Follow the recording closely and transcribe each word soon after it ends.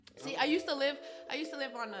used to live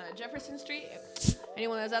on Jefferson Street.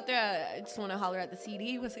 Anyone that's out there, I just want to holler at the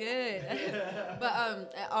CD. What's good? But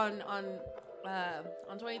on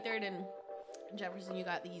 23rd and Jefferson, you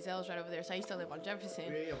got the Ezell's right over there. So I used to live on Jefferson,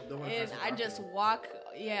 and I just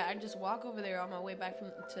walk over there on my way back from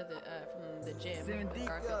the gym,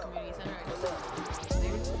 Garfield Community Center. I just walk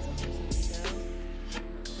there,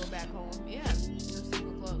 go back home. Yeah, super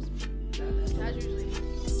close. That's usually.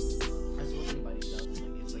 That's what anybody does.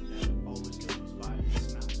 Like it's like that always go to spot.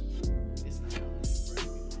 It's not healthy for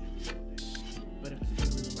everybody. But if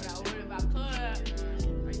it's really But I right would there, if I could. I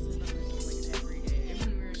used to remember like every day when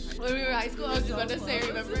we were in high school. When we were in high school, I was just about to say,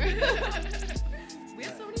 remember? We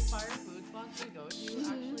had so many fire food spots to go to.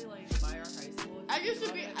 Actually, like by our high school. I used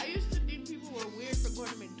to think people were weird for going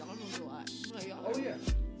to McDonald's a lot. Like, y'all oh are- yeah.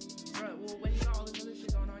 Right, well, when you got all this other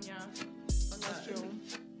shit going on, yeah. That's true.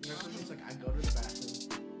 You know, it's like I go to the bathroom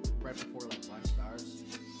right before like lunch starts,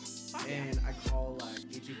 and I call like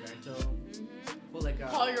Ichi Bento. Well, like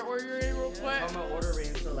Call your order in real quick. call my order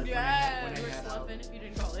in. So like Yeah, when I You were had sluffing if you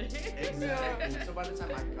didn't call it. exactly. So by the time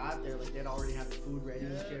I got there, like they'd already have the food ready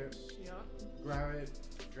and shit. Yeah. Grab it,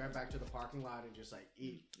 drive back to the parking lot, and just like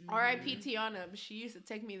eat. R.I.P. Tiana, she used to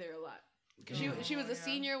take me there a lot. She was a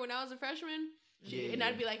senior when I was a freshman, and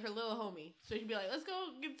I'd be like her little homie. So she'd be like, "Let's go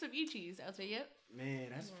get some Ichis." I'd say, "Yep." Man,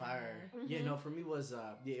 that's fire. Yeah, no, for me was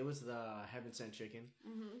it was the Heaven Sent Chicken.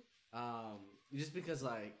 Just because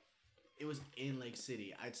like it was in Lake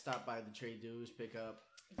City, I'd stop by the Trade Dues, pick up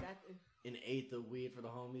Exactly. and ate the weed for the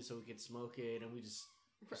homies so we could smoke it, and we just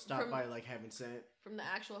stop by like Heaven Sent. From the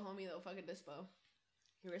actual homie though, fucking dispo.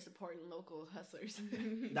 You were supporting local hustlers.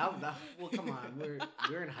 That well, come on,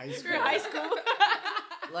 we're in high school. You're in high school.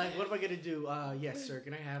 Like, what am I gonna do? Yes, sir.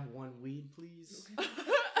 Can I have one weed, please?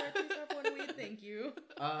 Thank you.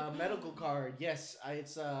 Medical card. Yes,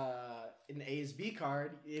 it's an ASB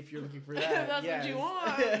card if you're looking for that. That's yes. what you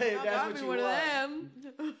want. If that's I'll what be you one want.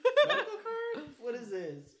 of them. Medical card? What is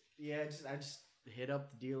this? Yeah, I just hit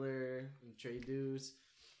up the dealer and Trade Dues,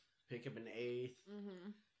 pick up an eighth.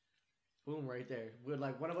 Boom, right there. Would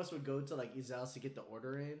like one of us would go to like Ezell's to get the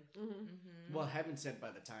order in. Well, Heaven Sent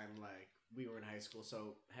by the time like we were in high school,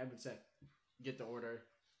 so Heaven Sent get the order,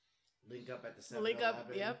 link up at the 7-Eleven. Link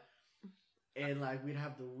up, yep. And like we'd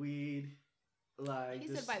have the weed, like He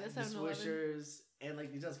the, said by the the 7-Eleven. Swishers, and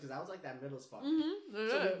like just because I was like that middle spot. Mm-hmm.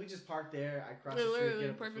 So we just parked there. I crossed the Literally, street, get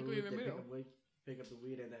up perfectly the food, in the then middle. pick up the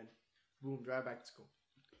weed, and then boom, drive back to school.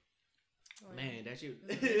 Oh, Man, that shit.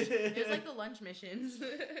 It was like the lunch missions.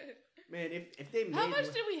 Man, if they made How much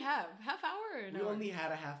did we have? Half hour or an we hour? only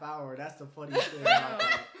had a half hour. That's the funniest thing about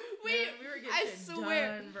that. we were getting I shit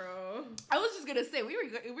swear. done, bro. I was just gonna say we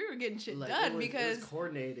were getting shit Like, done it because was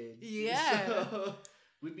coordinated. Yeah. So,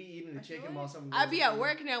 we'd be eating the I feel chicken like while someone. I'd goes be to at eat.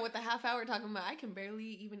 work now with the half hour talking about I can barely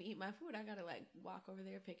even eat my food. I gotta like walk over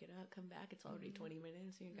there, pick it up, come back. It's already 20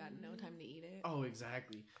 minutes. You got no time to eat it. Oh,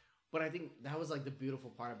 exactly. But I think that was like the beautiful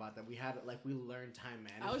part about that. We learned time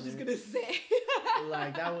management. I was just gonna say.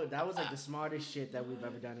 like that was like the smartest shit that we've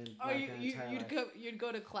ever done in Oh, like, an entire life. you'd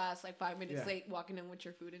go to class like 5 minutes Yeah. late, walking in with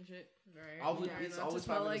your food and shit. Right. Always- Trying it's not always to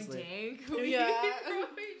smell 5 like minutes late. dank. Yeah. Bro, you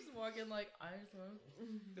just walking like I smoke.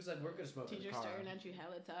 It's like we're gonna smoke in the Teachers car. staring at you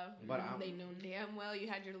hella tough. But They knew damn well you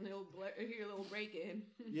had your little break in.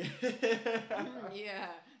 Yeah. Yeah,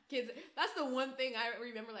 kids. That's the one thing I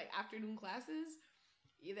remember. Like afternoon classes,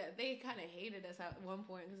 they kind of hated us at one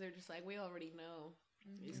point because they're just like, we already know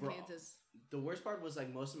these Bro, kids is. The worst part was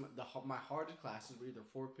like most of my hardest classes were either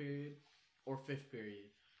 4th period or 5th period.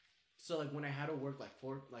 So like when I had to work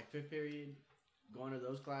like 5th period, going to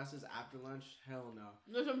those classes after lunch, hell no.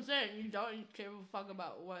 That's what I'm saying. You don't give a fuck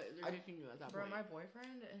about what they're teaching you at that Bro, point. my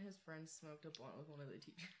boyfriend and his friends smoked a blunt with one of the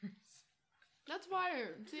teachers. That's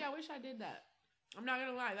fire. See, I wish I did that. I'm not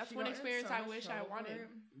gonna lie. That's She one got in experience so I much wish I trouble for wanted. it.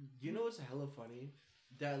 You know what's hella funny?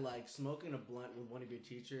 That like smoking a blunt with one of your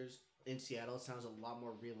teachers in Seattle sounds a lot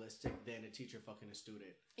more realistic than a teacher fucking a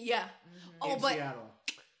student. Yeah. Oh, in but Seattle.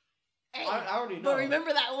 hey, I already know. but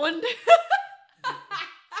remember that one. I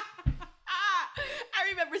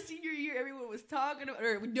remember senior year, everyone was talking about,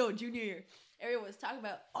 or no, junior year, everyone was talking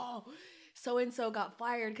about, oh, so and so got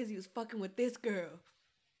fired because he was fucking with this girl.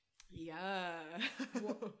 Yeah.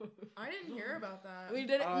 I didn't hear about that. We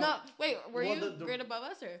didn't. No, wait. Were well, you the- grade above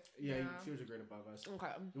us or? Yeah, Yeah. she was a grade above us. Okay.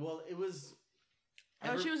 Well, it was.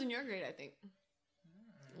 No, she was in your grade, I think.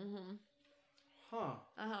 Mhm. Huh.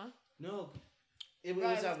 Uh-huh. No. It was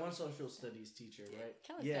Right. that one social studies teacher, right?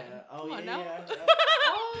 Kellis Yeah. dad. Oh, Come yeah, on now. yeah.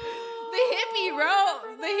 The hippie,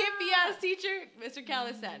 bro. The hippie ass teacher, Mr.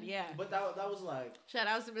 Calisad. Yeah. But that was like. Shout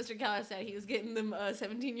out to Mr. Calisad. He was getting them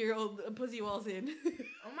 17-year-old pussy walls in.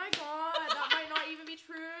 Oh my god, that might not even be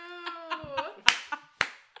true.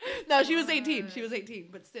 No, she was 18. She was 18,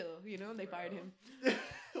 but still, you know, they fired him.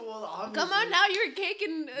 Well, obviously. Come on, now you're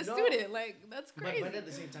caking a No. student. Like, that's crazy. But at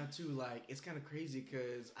the same time, too, like, it's kind of crazy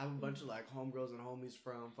because I have a bunch of, like, homegirls and homies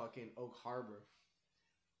from fucking Oak Harbor.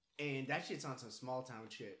 And that shit's on some small town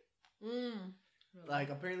shit. Like,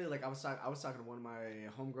 apparently, like, I was talking to one of my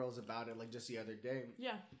homegirls about it, like, just the other day.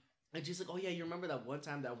 Yeah. And she's like, oh, yeah, you remember that one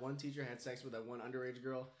time that one teacher had sex with that one underage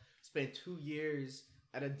girl? Spent 2 years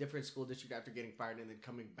at a different school district after getting fired and then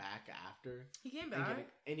coming back after. He came And, back.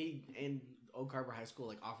 and Oak Harbor High School,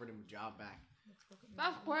 like, offered him a job back.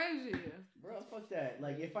 That's crazy. Bro, fuck that.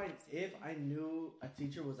 Like, if I knew a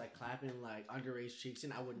teacher was, like, clapping, like, underage cheeks,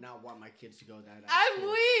 and I would not want my kids to go that. I'm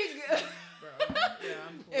weak. Bro. Yeah,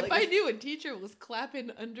 I'm cool. If I knew a teacher was clapping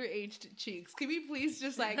underage cheeks, can we please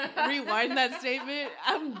just like rewind that statement?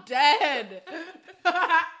 I'm dead.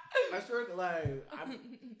 I swear, like,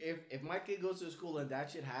 if my kid goes to school and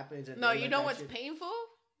that shit happens, and No, they you let know that what's shit- painful?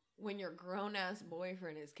 When your grown ass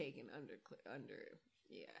boyfriend is caking under.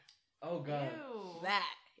 Yeah, Oh god. Ew. that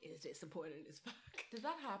is disappointing as fuck. Did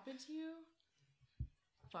that happen to you?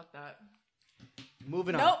 Fuck that.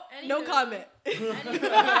 Moving on. Nope, no Anywho. comment. Oh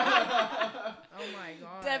my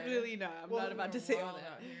god. Definitely not. I'm Well, not about to say all Wild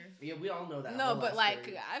that. out here. Yeah, we all know that. No, whole but ass like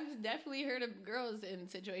story. I've definitely heard of girls in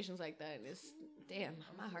situations like that, and it's damn,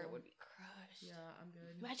 my heart would be crushed. Yeah, I'm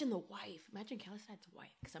good. Imagine the wife. Imagine Calistan's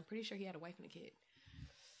wife, because I'm pretty sure he had a wife and a kid.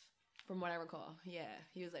 From what I recall, yeah,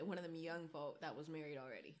 he was like one of them young folk that was married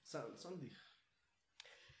already. Something.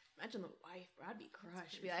 Imagine the wife, bro. I'd be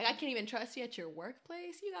crushed. Be like, I can't even trust you at your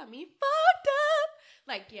workplace. You got me fucked up.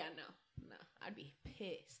 Like, yeah, no, I'd be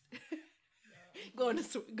pissed. going to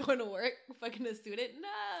work, fucking a student.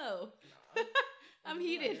 No, I'm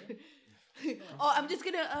heated. Oh, I'm just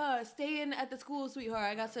gonna stay in at the school,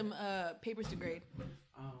 sweetheart. I got some papers to grade.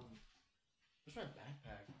 What's my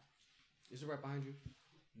backpack? Is it right behind you?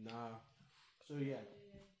 Nah. So yeah,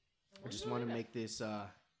 I just want to make this. Sorry.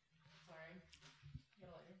 You got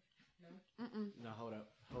a lighter? Mm-mm. No, hold up.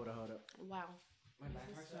 Wow. My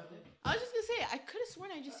backpack's not there. I was just gonna say, I could have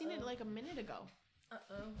sworn I just seen it like a minute ago.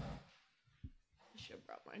 Uh-oh. I should have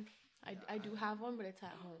brought mine. I do have one, but it's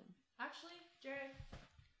at home. Actually, Jared,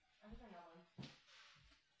 I think I got one.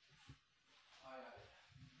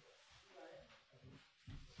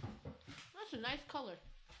 That's a nice color.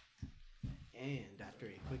 And after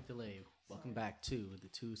a quick delay, welcome back to the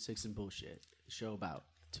 2-6 and Bullshit show about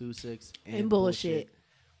 2-6 and bullshit.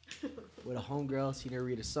 With a homegirl,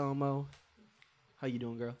 Senorita Somo. How you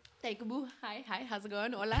doing, girl? Thank you, boo. Hi, how's it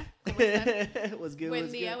going? Hola. ¿Cómo están? What's good? Buen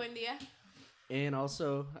What's dia, good? buen dia. And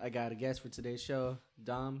also, I got a guest for today's show,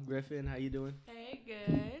 Dom Griffin. How you doing? Hey,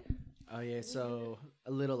 good. Oh yeah, so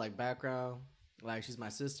a little like background. Like she's my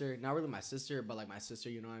sister. Not really my sister, but like my sister.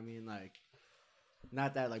 You know what I mean? Like,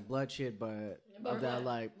 not that like blood shit, but But of that blood.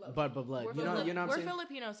 like Blood. blood. We're You know what I'm we're saying?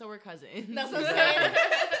 Filipino, so we're cousins. That's what I'm saying.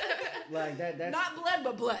 Like that. That's Not blood,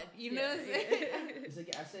 but blood. You know what I'm saying? It's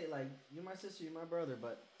like I say, like you're my sister, you're my brother,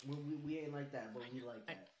 but we ain't like that, but we like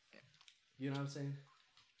that. You know what I'm saying?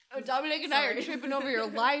 Oh, Dominic and I are Sorry. tripping over your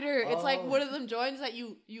lighter. It's like Oh. one of them joints that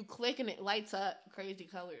you click and it lights up crazy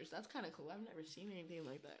colors. That's kind of cool. I've never seen anything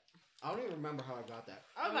like that. I don't even remember how I got that.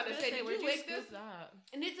 I was about to say, did where'd you lick scoop this? that?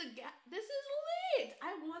 And it's this is lit.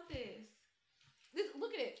 I want this.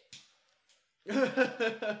 Look at it. So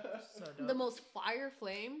dope. The most fire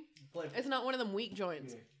flame. It's not one of them weak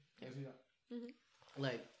joints.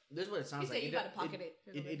 Like this is what it sounds You like. say you gotta pocket it.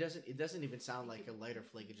 It doesn't even sound like a lighter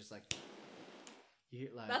flake. It's just like you hear,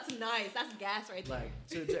 like That's nice. That's gas right there.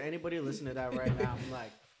 like to anybody listening to that right now. I'm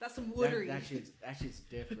like That's some woodery. that shit's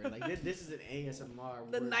different. Like this is an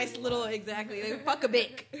ASMR. The worthy nice line. little exactly. Fuck a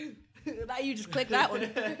bic. Now you just click that one.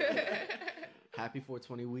 Happy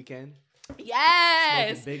 420 weekend.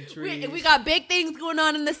 Yes. Smoking big trees. We got big things going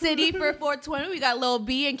on in the city for 420. We got Lil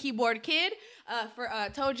B and Keyboard Kid for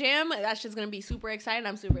Toe Jam. That's just gonna be super exciting.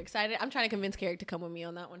 I'm super excited. I'm trying to convince Carrick to come with me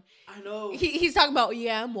on that one. I know. He's talking about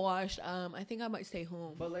I'm washed. I think I might stay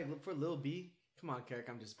home. But like look for Lil B. Come on, Carrick.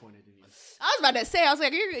 I'm disappointed in you. I was about to say. I was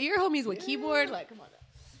like, your homies with Keyboard. Like, come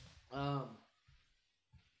on.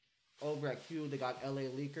 Over at Q, they got LA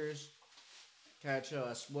Leakers. Catch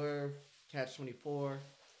Swerve. Catch 24.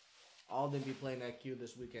 All them be playing at Q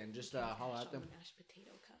this weekend. Just holla at them. Mashed potato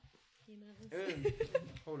cup. You know.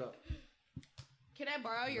 Hold up. Can I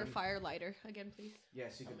borrow your fire lighter again, please?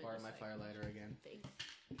 Yes, you can borrow my fire lighter again. Thanks.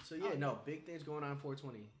 So yeah, no, big things going on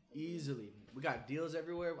 420. Easily. We got deals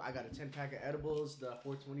everywhere. I got a 10-pack of edibles, the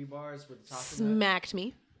 420 bars with the top of that. Smacked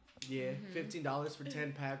me. Yeah, $15 for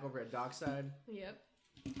 10-pack over at Dockside. Yep.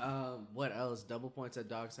 What else? Double points at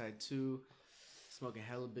Dockside too. Smoking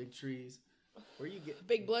hella big trees. Where you get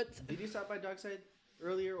Big blunts. Did you stop by Dockside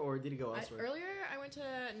earlier, or did he go elsewhere? Earlier, I went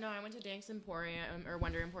to Dank's Emporium or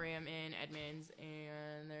Wonder Emporium in Edmonds,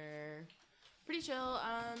 and they're pretty chill.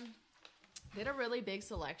 They had a really big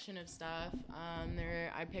selection of stuff.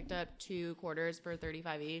 I picked up 2 quarters for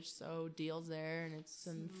 $35 each, so deals there, and it's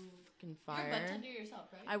some fucking fire. You're a bartender yourself,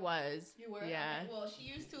 right? I was. You were? Yeah. Okay. Well, she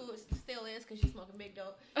used to, still is, because she's smoking big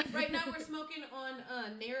dope. Right now, we're smoking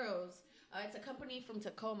on Narrows. It's a company from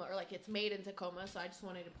Tacoma, or like it's made in Tacoma, so I just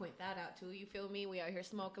wanted to point that out too. You feel me? We out here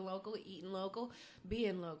smoking local, eating local,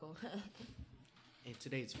 being local. And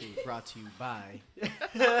today's food brought to you by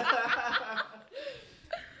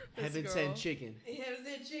Heaven girl. Sent Chicken. Here's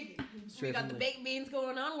the chicken. Straight We got from the the- baked beans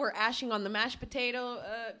going on. We're ashing on the mashed potato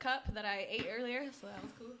cup that I ate earlier, so that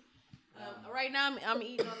was cool. Right now, I'm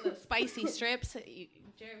eating on the spicy strips.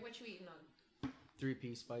 Jared, what you eating on?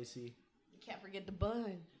 3-piece spicy, You can't forget the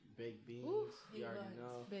bun. baked beans. Ooh, you big already buns.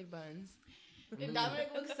 know. Big buns. And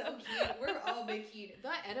Dominic looks so cute. We're all big cute.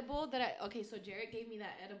 That edible so Jared gave me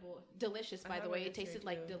that edible. Delicious, by I the have way. it It tasted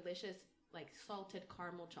like too. delicious, like salted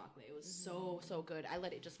caramel chocolate. It was so good. I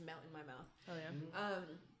let it just melt in my mouth. Oh yeah.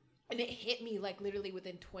 And it hit me like literally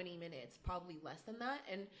within 20 minutes, probably less than that.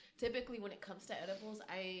 And typically when it comes to edibles,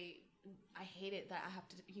 I hate it that I have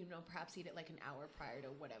to, perhaps eat it like an hour prior to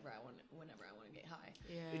whenever I want to get high.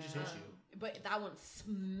 Yeah. It just hits you. But that one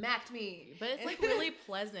smacked me. But it's like really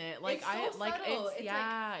pleasant. Like It's so subtle.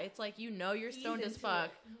 It's like you're stoned ease as into fuck,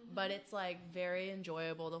 it. but it's like very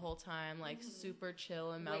enjoyable the whole time. Like super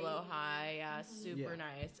chill and mellow Wavy. high. Yeah, super Yeah.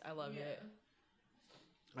 nice. I love it.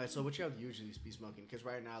 All right, so what y'all usually be smoking? Because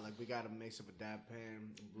right now, like, we got a mix of a dab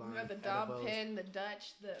pen, blunt, We got the Dom edibles. Pen, the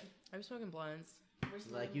Dutch, I'm smoking blunts. we're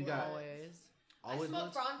still Like, in you got- Always. Always I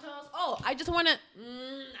smoke blunts? Frontos. Oh, I just want to.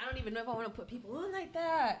 I don't even know if I want to put people on like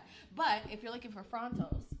that. But if you're looking for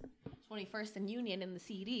Frontos, 21st and Union in the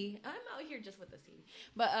CD. I'm out here just with the CD.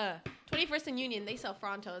 But 21st and Union, they sell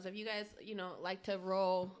Frontos. If you guys, like to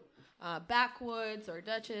roll backwoods or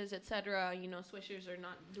Dutches, etc., Swishers are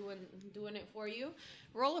not doing it for you.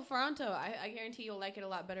 Roll a Fronto. I guarantee you'll like it a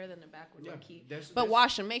lot better than the backwood Yeah, or key. there's-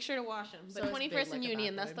 Wash them. Make sure to wash them. So But it's big 21st and like a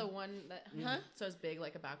Union, that's the backwood? one that, huh? So it's big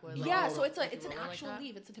like a backwood. Yeah, Oh, so it's like it's an roller like actual that?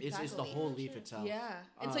 leaf. It's a tobacco It's the leaf. whole leaf itself. Yeah,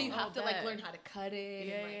 and so you Oh. have to like bet. learn how to cut it.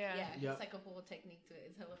 Yeah, and, like, yeah. Yep. It's like a whole technique to it.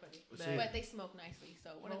 It's hella funny. See, But they smoke nicely,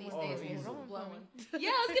 so one of these Oh, days easy. we'll Roll blow one them. for me. Yeah,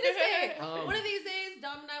 I was gonna say Um, one of these days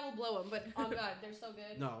Dom and I will blow them. But oh god, they're so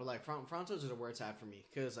good. No, like Frontos is a word at for me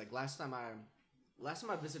because like last time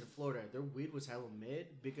I visited Florida, their weed was hella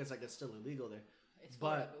mid because like it's still illegal there. It's but-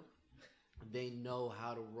 horrible. They know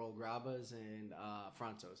how to roll Gravas and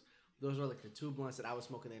Frontos. Those were like the 2 blunts that I was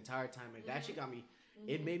smoking the entire time. Like that shit got me.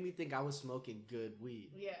 It made me think I was smoking good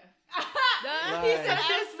weed. Yeah. That- He said I was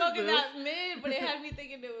That's smoking the that mid, but it had me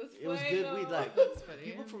thinking it was. It was good weed. Like That's funny.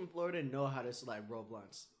 people from Florida know how to like roll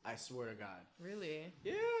blunts. I swear to God. Really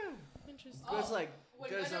Yeah. interesting. It's like when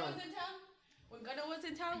because Gunna was in town. When Gunna was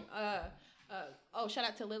in town, shout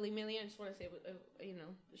out to Lily Million. I just want to say,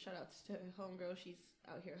 shout outs to homegirl. She's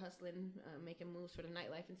out here hustling, making moves for the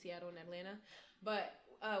nightlife in Seattle and Atlanta. But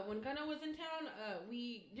when Gunna was in town,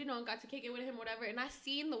 we, got to kick it with him, whatever. And I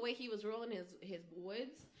seen the way he was rolling his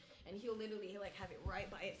woods, and he'll literally like have it right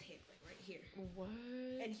by his hip, like right here. What?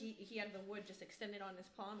 And he had the wood just extended on his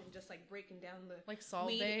palm and just like breaking down the Like Salt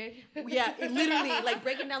weed. Bay? Yeah, it literally like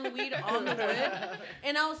breaking down the weed on the wood.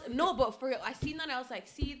 And I was but for real, I seen that. I was like,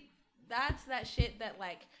 see, that's that shit that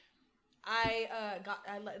like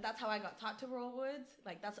that's how I got taught to roll woods.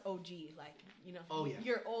 Like that's OG. Like Oh, yeah.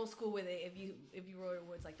 you're old school with it. If you roll your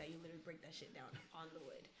woods like that, you literally break that shit down on the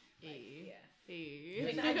wood. Like, Hey. yeah.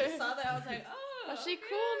 Hey. And I just saw that. I was like, oh, Oh, she okay.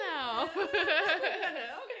 cool now.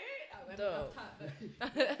 Okay. I'm Dope. top,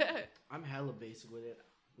 but I'm hella basic with it.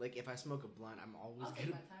 Like if I smoke a blunt, I'm always I'll take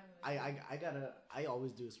gonna. my time with it. I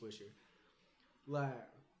always do a swisher. Like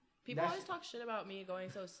People That's- always talk shit about me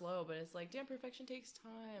going so slow, but it's like, damn, perfection takes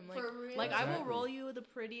time. Like, For real? like I will Exactly. roll you the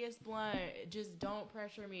prettiest blunt. Just don't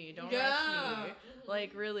pressure me. Don't Yeah. rush me.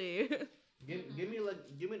 Like, really. give me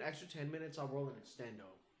an extra 10 minutes. I'll roll an extendo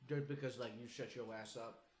just because like you shut your ass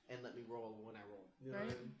up and let me roll when I roll. You know what I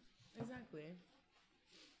Right. mean? Exactly.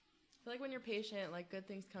 I feel like when you're patient, like good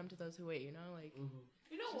things come to those who wait. You know, like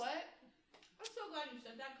You know what? I'm so glad you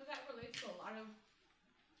said that because that relates to a lot of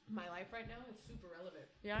my life right now. It's super relevant.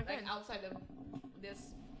 yeah, Like good. outside of this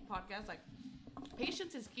podcast, like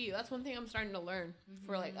patience is key. That's one thing I'm starting to learn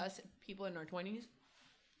for like us people in our 20s.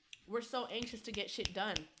 We're so anxious to get shit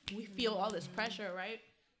done. We feel all this pressure, right?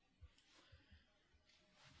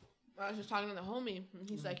 I was just talking to the homie, and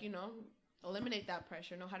he's like, eliminate that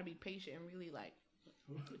pressure. Know how to be patient and really like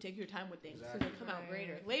take your time with things because they come out Right.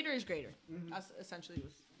 greater. Later is greater. That's essentially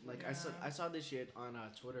was. Like Yeah. I saw this shit on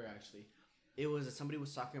Twitter actually. it was somebody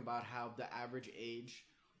was talking about how the average age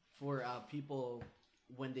for people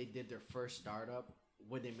when they did their first startup,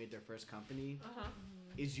 when they made their first company,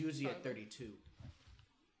 is usually at 32.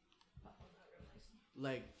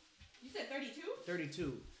 Like, You said 32?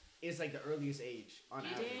 32 is like the earliest age on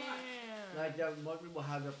average. Damn. Like most people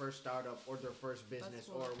have their first startup or their first business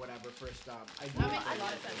cool. or whatever first job. I do That makes think a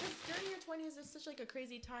lot of that's- sense. Because during your 20s, it's such like a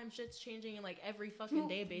crazy time. Shit's changing in like every fucking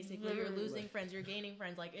day. Basically, you're Literally. losing friends, you're gaining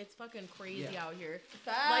friends. Like it's fucking crazy Yeah. out here.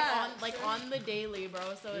 Facts. Like on the daily, bro.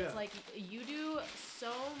 So it's Yeah. like you do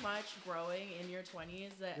so much growing in your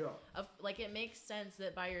 20s that Yeah. like it makes sense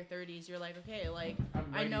that by your 30s you're like, okay, like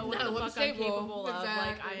I'm I ready know to what Now the I'm fuck I'm stable. capable of.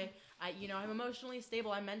 Like Exactly. you know, I'm emotionally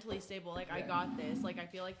stable. I'm mentally stable. Like I Yeah. got this. Like I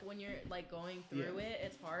feel like when you're like going through Yeah. it,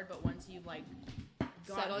 it's hard. But once you've like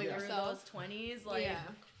gotten Settle through yourself. those 20s, like yeah.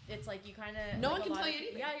 it's like you kind of No one can tell you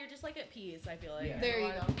anything. Yeah, you're just like at peace. I feel like Yeah. And There a you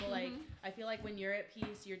lot of go. people, like Mhm. I feel like when you're at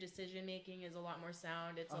peace, your decision making is a lot more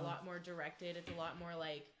sound. It's a lot more directed. It's a lot more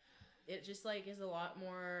like it just like is a lot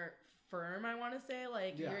more firm. I want to say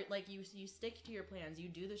like Yeah. you're like you stick to your plans. You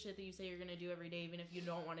do the shit that you say you're gonna do every day, even if you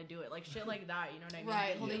don't want to do it. Like shit like that. You know what I mean? Right,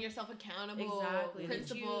 That holding you- yourself accountable. Exactly.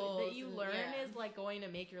 Principles. That you and- learn yeah. is like going to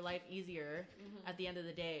make your life easier Mhm. at the end of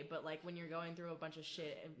the day. But like when you're going through a bunch of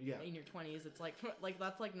shit Yeah. in your 20s, it's like like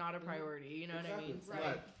that's like not a priority. You know what I mean? Exactly. So,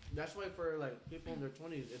 Right. Like, that's why for like people in their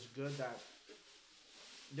 20s, it's good that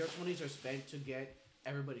their 20s are spent to get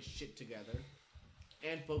everybody's shit together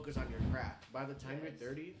and focus on your craft. By the time you're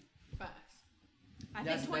 30, Facts. I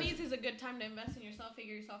That's- think 20s is a good time to invest in yourself,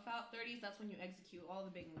 figure yourself out. 30s, that's when you execute all the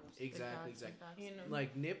big moves. exactly. You know.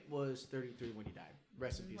 Like Nip was 33 when he died.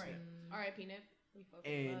 Rest in peace, Right. Nip. R.I.P. Nip. We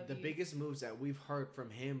fucking And love the you. biggest moves that we've heard from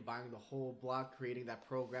him buying the whole block, creating that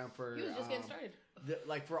program for He was just getting started.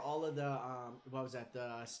 like for all of the what was that,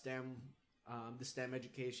 the STEM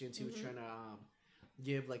educations he was Mhm. trying to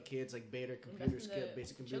give like kids like basic in computer the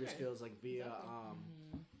basic computer children. skills like via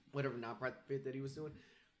Exactly. whatever nonprofit that he was doing.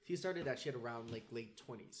 He started that shit around like late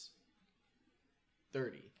 20s,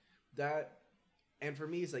 30. That, and for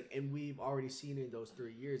me it's like, and we've already seen in those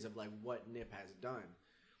 3 years of like what Nip has done.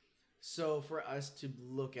 So for us to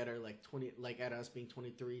look at our like 20, like at us being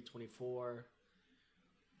 23, 24,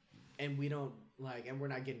 and we don't like, and we're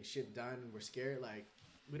not getting shit done, and we're scared, like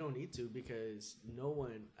we don't need to, because no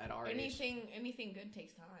one at our age. Anything good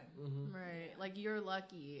takes time. Mhm. Right, like you're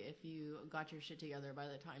lucky if you got your shit together by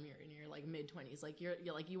the time you're in your like mid 20s. Like you're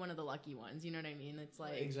like you one of the lucky ones. You know what I mean? It's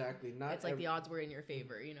like Exactly. Not it's like the odds were in your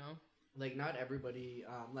favor. You know? like not everybody.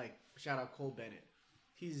 Like shout out Cole Bennett.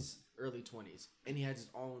 He's early 20s, and he has his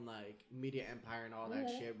own like media empire and all that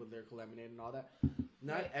shit with Lyrical Lemonade and all that.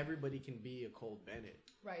 Not Right. everybody can be a Cole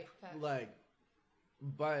Bennett. Right. Facts. Like,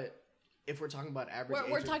 but if we're talking about average,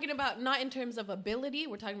 We're age of- talking about not in terms of ability.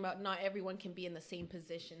 We're talking about not everyone can be in the same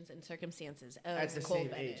positions and circumstances at as the Cole same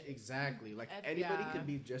Bennett. age, exactly. Like That's- anybody yeah. can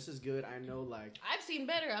be just as good. I know, like I've seen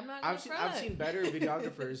better. I'm not. Gonna I've seen better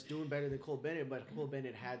videographers doing better than Cole Bennett, but Cole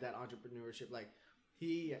Bennett had that entrepreneurship. Like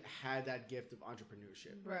he had that gift of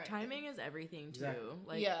entrepreneurship. Right. Timing is everything too. Exactly.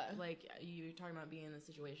 Like Yeah. like you're talking about being in the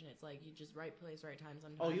situation. It's like you just right place, right time.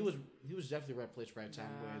 Sometimes. Oh, he was definitely right place, right time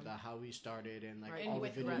Yeah. with how he started and like Right, all the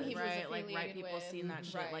with who videos. he was right, like right affiliated people with. seeing that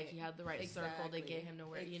shit. Like Right. he had the right circle to get Exactly. him to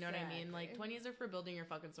where you know what I mean. Like Exactly. 20s are for building your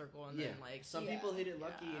fucking circle, and Yeah, then like some Yeah. people hit it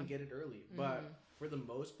lucky Yeah. and get it early, but Mhm. for the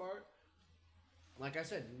most part, like I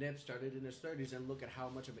said, Nip started in his 30s, and look at how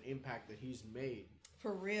much of an impact that he's made.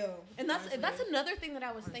 For real. And that's Honestly. another thing that I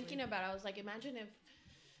was Honestly. thinking about. I was like, imagine if,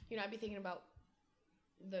 I'd be thinking about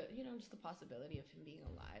the, just the possibility of him being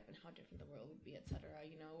alive and how different the world would be, etc.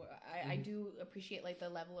 I do appreciate like the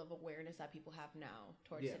level of awareness that people have now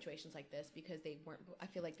towards Yeah. situations like this, because they weren't. I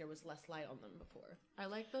feel like there was less light on them before. I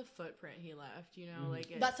like the footprint he left. You know, Mhm. like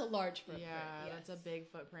it's, That's a large footprint. yeah, yes. that's a big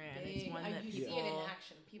footprint. And Big- it's one that you people see it in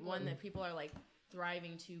action. one that people are like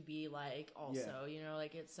thriving to be like also. Yeah. You know,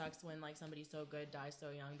 like it sucks when like somebody so good dies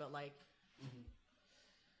so young, but like. Mhm.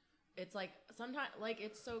 It's like sometimes, like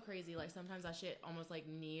it's so crazy. Like sometimes that shit almost like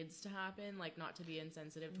needs to happen, like not to be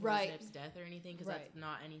insensitive towards Right. Nip's death or anything, because Right. that's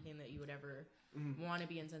not anything that you would ever Mhm. want to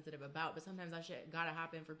be insensitive about. But sometimes that shit gotta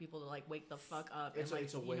happen for people to like wake the fuck up. It's and, a- like,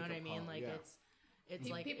 it's a you know what I wake-up mean? call, Like yeah. it's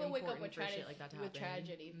like people wake up with important for shit like that to happen.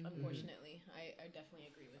 tragedy. Mhm. Unfortunately, I definitely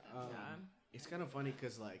agree with that. Yeah. It's kind of funny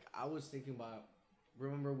because like I was thinking about.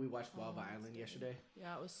 Remember we watched Oh, Guava that's Island good. yesterday?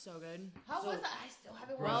 Yeah, it was so good. How So- was that? I still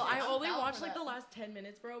haven't watched Well, it. I I'm only down watched for like the that. last 10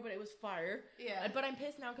 minutes, bro, but it was fire. Yeah. But I'm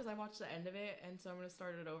pissed now because I watched the end of it, and so I'm gonna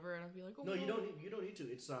start it over, and I'll be like, oh No, you don't. You don't need to.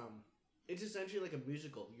 It's essentially like a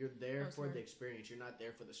musical. You're there Oh, for sorry. the experience. You're not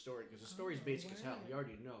there for the story because the story's basic as hell. You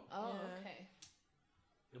already know. Oh, Yeah. okay.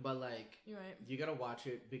 But like, You're right. you gotta watch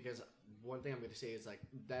it because one thing I'm gonna say is like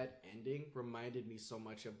that ending reminded me so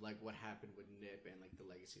much of like what happened with Nip and like the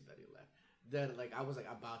legacy that he left. That like I was like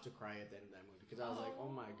about to cry at the end of that movie because I was like, oh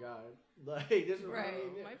my god, like this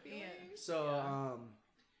reminded me. Might be. So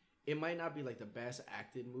it might not be like the best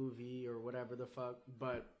acted movie or whatever the fuck,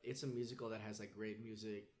 but it's a musical that has like great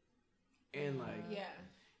music and like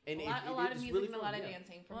and a lot of music really and a fun, lot of yeah.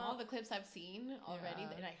 dancing. From all the clips I've seen already,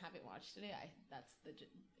 and I haven't watched it. That's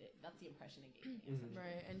the impression it gave me. Mhm.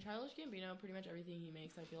 Right, and Childish Gambino, pretty much everything he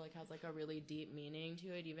makes, I feel like has like a really deep meaning to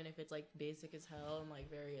it, even if it's like basic as hell and like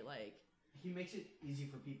very like. He makes it easy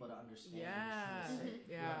for people to understand. Yeah.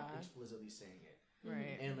 without explicitly saying it.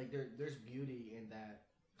 Right. And like there's beauty in that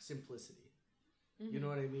simplicity. You know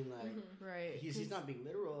what I mean? Like Right. he's not being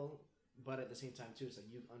literal, but at the same time too, it's like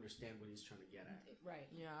you understand what he's trying to get at. Right.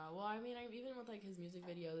 Yeah. Well, I mean, even with like his music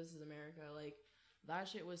video, "This Is America," like that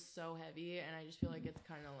shit was so heavy, and I just feel like it's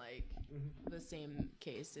kind of like the same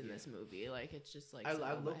case in this movie. Like it's just like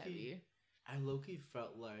so heavy. I low-key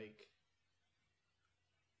felt like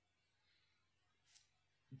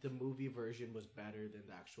the movie version was better than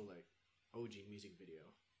the actual like OG music video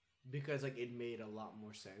because like it made a lot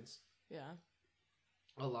more sense. Yeah.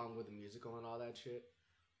 Along with the musical and all that shit,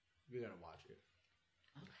 you gotta watch it.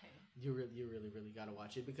 Okay. You really gotta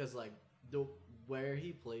watch it because like where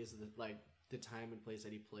he plays the time and place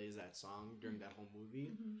that he plays that song during that whole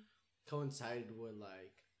movie coincided with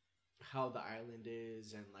like how the island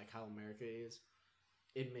is and like how America is.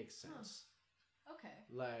 It makes sense. Okay.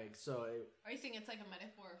 Like so. Are you saying it's like a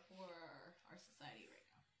metaphor for our society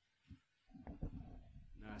right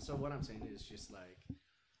now? Nah. So what I'm saying is just like,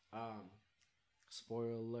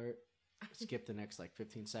 spoiler alert. Skip the next like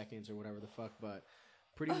 15 seconds or whatever the fuck, but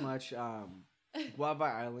pretty much Guava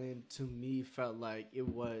Island to me felt like it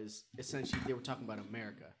was essentially they were talking about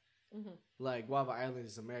America. Like Guava Island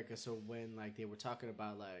is America, so when like they were talking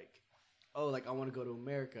about like, oh, like I want to go to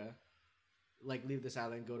America, like leave this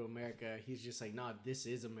island, go to America, he's just like, nah, this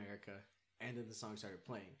is America, and then the song started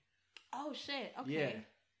playing. Oh shit. Okay. Yeah,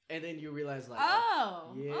 and then you realize like,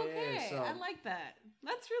 okay. so, I like that.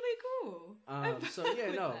 That's really cool. So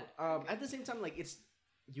yeah, no. At the same time, like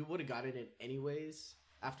you would have gotten it anyways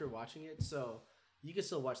after watching it, so you can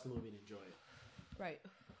still watch the movie and enjoy it. Right.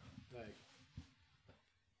 Like,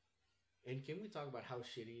 and can we talk about how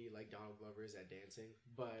shitty like Donald Glover is at dancing?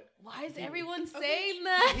 But why is everyone saying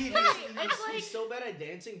that? He's so bad at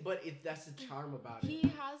dancing, but that's the charm about it. He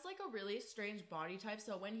has like a really strange body type,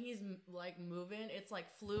 so when he's like moving, it's like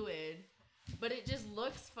fluid. But it just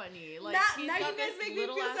looks funny. Like now you guys make me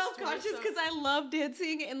feel self-conscious because I love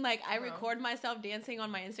dancing and like I record myself dancing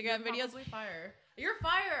on my Instagram videos. Fire. You're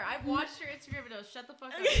fire. I've watched your Instagram videos. Shut the fuck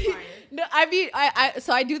up. You're fire. No, I mean,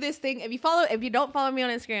 I do this thing. If you don't follow me on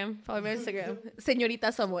Instagram, follow me on Instagram.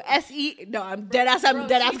 Señorita Somo. S-E. No, I'm dead ass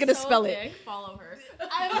gonna spell it. Follow her.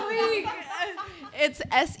 I'm weak. It's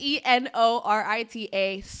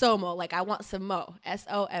SENORITA Somo. Like I want some mo.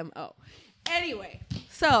 SOMO. Anyway,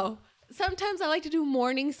 so sometimes I like to do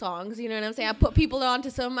morning songs, you know what I'm saying? I put people on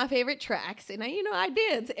to some of my favorite tracks and I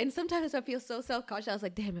dance. And sometimes I feel so self-conscious. I was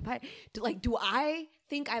like, damn, do I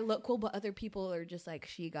think I look cool, but other people are just like,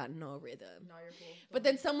 she got no rhythm. No, you're cool. But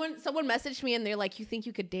then someone messaged me and they're like, you think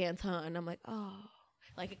you could dance, huh? And I'm like, oh,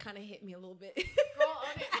 like it kind of hit me a little bit. Girl,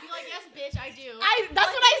 own it. Be like, yes, bitch, I do.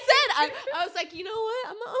 That's what I said. I was like, you know what?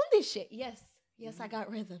 I'm gonna own this shit. Yes, I got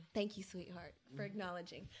rhythm. Thank you, sweetheart, for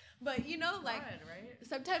acknowledging. But you know, like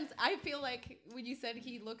sometimes I feel like when you said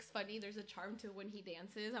he looks funny, there's a charm to when he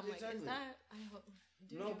dances. I'm like, is that? I hope.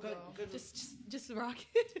 No, just rock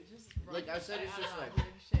it. Just like I said, it's just like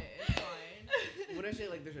shit. It's fine. when I say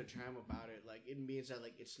like there's a charm about it, like it means that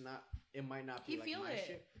like it's not. It might not be He like feel my it.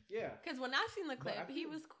 shit. Yeah. Because when I seen the clip, I he feel-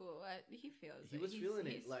 was cool. He feels. He was feeling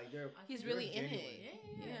it. Like he's they're really in genuine. it.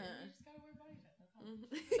 Yeah. Yeah. You just gotta wear body fat. That's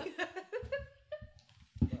all.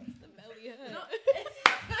 It's the belly.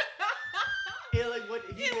 Yeah, like what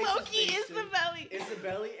he makes his Loki face is too. the belly. It's the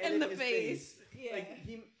belly And then the his face. Yeah. Like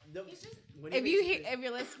He's just. when he If makes his face-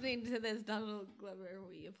 you're listening to this, Donald Glover,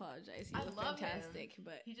 we apologize. He's I love fantastic,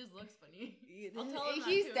 but He just looks funny. he's I'll tell him that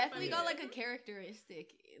too, definitely it's got funny. like a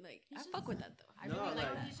characteristic. Like He's I just- fuck with that though. I no, really like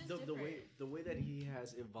like that. He's just the different. way that he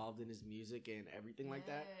has evolved in his music and everything like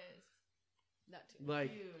that. Yes. That too.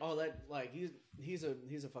 Like Huge. like he's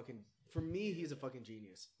a fucking for me he's a fucking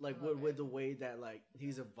genius. Like I love with the way that like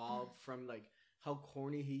he's evolved from like how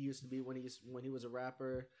corny he used to be when he was a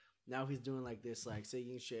rapper. Now he's doing like this like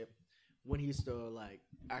singing shit. When he used to like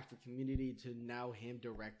act for Community to now him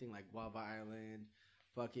directing like Guava Island,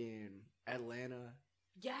 fucking Atlanta.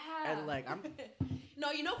 Yeah. And like I'm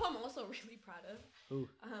No, you know who I'm also really proud of? Who?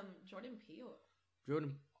 Jordan Peele.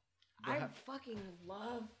 Jordan. I fucking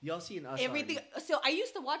love Y'all seen Us? everything. already? So I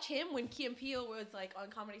used to watch him when Key and Peele was like on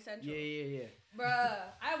Comedy Central. Yeah. Bruh,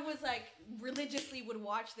 I was like religiously would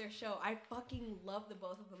watch their show. I fucking love the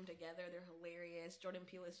both of them together. They're hilarious. Jordan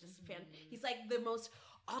Peele is just fan. He's like the most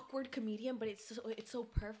awkward comedian, but it's so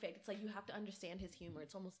perfect. It's like you have to understand his humor.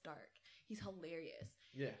 It's almost dark. He's hilarious.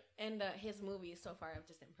 Yeah. And his movies so far have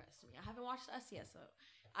just impressed me. I haven't watched Us yet, so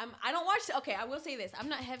I don't watch. Okay, I will say this: I'm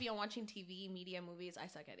not heavy on watching TV, media, movies. I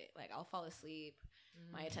suck at it. Like I'll fall asleep.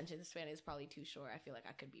 My attention span is probably too short. I feel like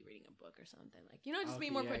I could be reading a book or something. Like just be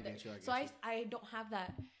Okay, more yeah, I productive. get you, So I get I don't have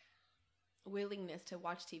that willingness to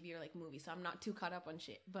watch TV or like movies. So I'm not too caught up on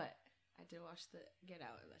shit. But I did watch the Get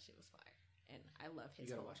Out, and that shit was fire. And I love his.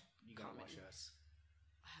 You gotta whole watch. You gotta watch comedy. Us.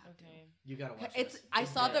 I have to. Okay. You gotta watch. It's. Us. I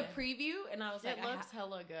It's saw the good. preview, and I was like, It looks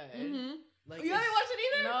hella good. Like, You haven't watched it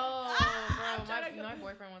either? No, I'm bro. trying to go. My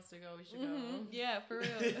boyfriend wants to go. We should go. Yeah, for real.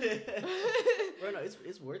 Bro, no,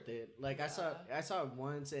 it's worth it. Like I saw it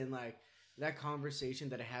once, and like that conversation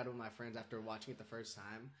that I had with my friends after watching it the first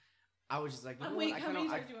time, I was just like, you know Wait, what? how many I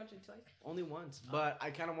times did you watch it? Twice? only once, but I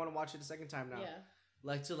kind of want to watch it a second time now. Yeah.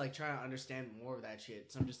 Like to like try to understand more of that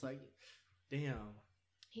shit. So I'm just like, damn,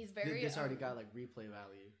 He's very. this already got like replay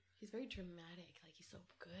value. He's very dramatic. Like he's so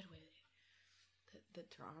good with it. The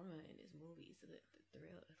drama in his movies, the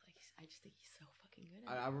thrill. Like I just think he's so fucking good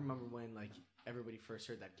at it. I remember when like everybody first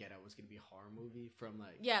heard that Get Out was gonna be a horror movie from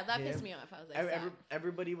like Yeah, that him. pissed me off. I was like, stop.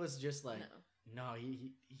 Everybody was just like, No. no,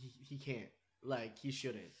 he can't. Like he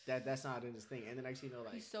shouldn't. That's not in his thing. And then actually,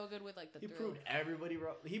 like He's so good with like the he thrill. proved everybody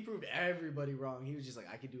wrong. He proved everybody wrong. He was just like,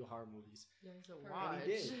 I could do horror movies. Yeah, so For watch.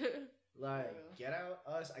 real. And he did. Like real. Get Out,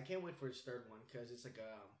 Us. I can't wait for his third one because it's like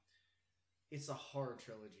it's a horror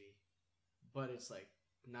trilogy, but it's like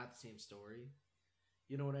not the same story.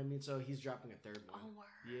 You know what I mean? So he's dropping a third one. Oh, word.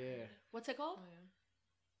 Yeah. What's it called? Oh, yeah.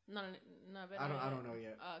 No, I don't know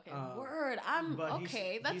yet. Oh, okay. Um, I'm But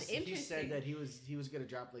okay. That's interesting. He said that he was gonna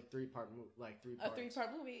drop like three parts. a 3-part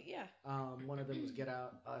movie. Yeah. One of them was Get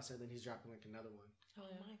Out, Us, and then he's dropping like another one. Oh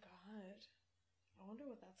Yeah. my god. I wonder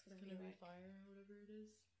what that's gonna It's be gonna be like. fire or whatever it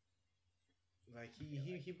is. Like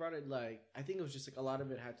he brought it like I think it was just like a lot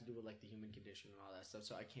of it had to do with like the human condition and all that stuff.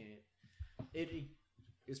 So I can't.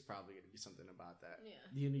 It's probably gonna be something about that. Yeah.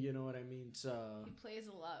 You know what I mean? So He plays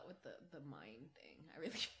a lot with the mind thing. I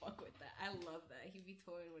really fuck with that. I love that. He be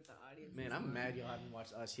toying with the audience. man, I'm mad y'all haven't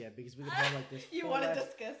watched Us yet because we could have like this You whole want to ass-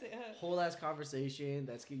 discuss it? Huh? whole ass conversation.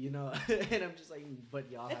 That's and I'm just like, but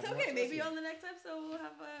y'all. It's haven't okay. watched Maybe Us yet. on the next episode we'll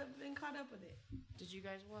have been caught up with it. Did you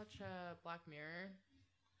guys watch Black Mirror?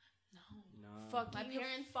 No. No. Fuck My my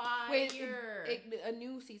parents- parents. Wait, Fire. a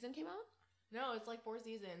new season came out? No, it's like 4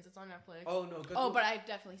 seasons. It's on Netflix. Oh no. 'cause Oh, we- but I've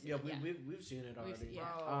definitely seen yeah, it. Yeah. we've seen it already. yeah.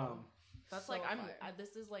 Bro. That's So like fire.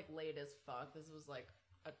 this is like late as fuck. This was like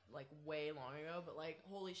way long ago, but like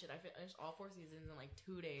holy shit, I finished all 4 seasons in like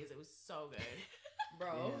 2 days. It was so good,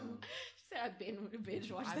 bro. Damn. She said I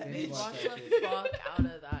binge watched I that binge binge bitch. watched watched that the shit. fuck out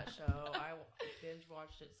of that show. I binge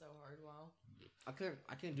watched it so hard. Wow.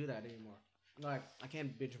 I can't do that anymore. Like I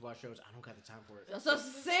can't binge watch shows. I don't got the time for it. That's what I'm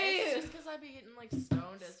It's saying. just because I be getting like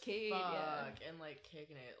stoned as Kid, fuck yeah. and like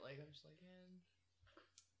kicking it. Like I'm just like, man,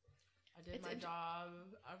 I did It's my enter- job.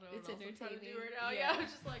 I don't know it's what else I'm trying to do entertaining. right now. Yeah. Yeah, I'm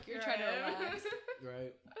just like You're here trying to I am. relax.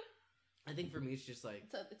 Right. I think for me it's just like,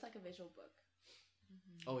 It's like a visual book.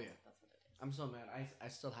 oh yeah. That's what it is. I'm so mad. I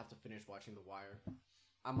still have to finish watching The Wire.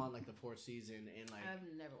 I'm on like the 4th season and like I've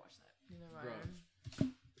never watched that. Never Bro.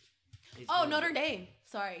 mind. it's Oh, really Notre good. Dame.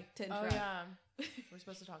 Sorry to Oh interrupt. yeah, we're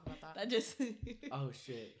supposed to talk about that. That just. Oh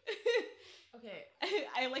shit. Okay,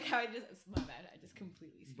 I like how I just. It's my bad. I just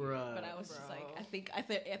completely. Screwed it. Bruh. But I was just like,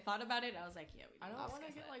 Bro. I thought about it. I was like, yeah. We I need don't to want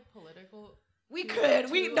to discuss get that. like political. We too-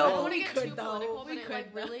 could. We too- I no. don't wanna We get could too though. political, We but it, could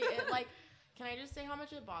like though. really. It like. Can I just say how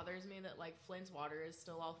much it bothers me that like Flint's water is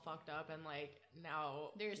still all fucked up and like now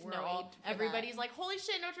There's we're no all, aid for everybody's that. like holy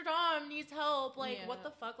shit Notre Dame needs help like Yeah. what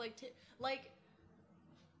the fuck like like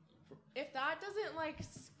if that doesn't like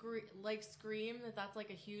scream that that's like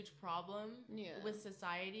a huge problem Yeah. with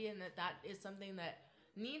society and that is something that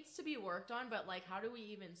needs to be worked on, but like how do we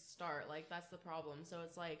even start? Like that's the problem. So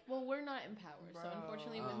it's like Well, we're not empowered, so Bro.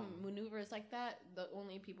 unfortunately, with maneuvers like that, the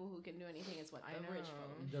only people who can do anything is what I the rich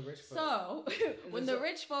know. folks. The rich folk. So, when the So-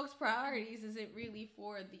 rich folks' priorities isn't really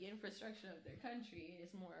for the infrastructure of their country, it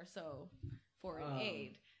is more so foreign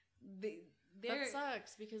aid. They're that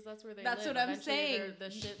sucks because that's where they That's live. what I'm Eventually, saying.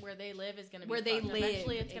 The shit where they live is gonna be Where they fucked. live,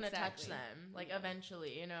 Eventually, it's gonna touch exactly. them. Like Yeah.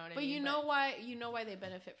 eventually, you know what I but mean? you know why they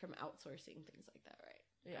benefit from outsourcing things like that, right?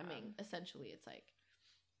 Yeah. I mean, essentially, it's like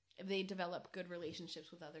if they develop good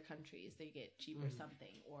relationships with other countries, they get cheaper Mhm.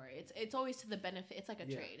 something, or it's always to the benefit. It's like a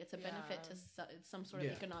Yeah. trade. It's a Yeah. benefit to some sort of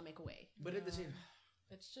Yeah. economic way. But at the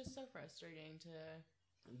It's just so frustrating to.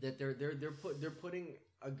 that they're putting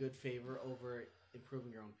a good favor over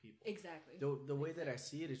improving your own people. Exactly. The way that I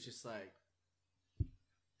see it is just like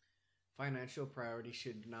financial priority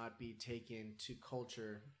should not be taken to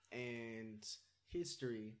culture and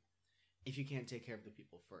history if you can't take care of the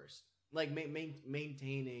people first. Like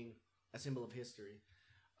maintaining a symbol of history.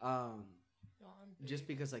 Just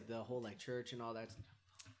because like the whole like church and all that.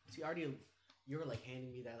 See, already you were like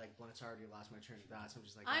handing me that like blunt. So I already lost my train of thought. So I'm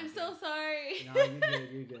just like, I'm so sorry. No, you're good.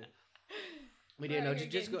 You're good. But yeah, no, Right,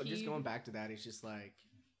 just you're getting going back to that. It's just like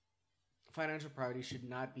financial priority should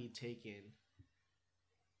not be taken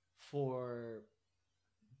for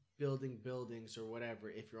building buildings or whatever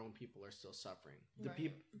if your own people are still suffering.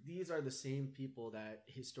 Right. These are the same people that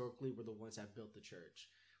historically were the ones that built the church,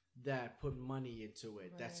 that put money into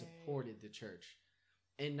it, that Right. supported the church.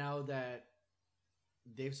 And now that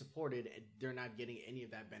they've supported, they're not getting any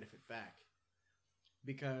of that benefit back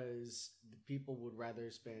because the people would rather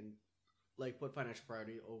put financial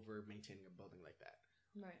priority over maintaining a building like that.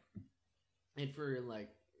 Right. And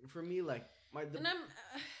for me, like And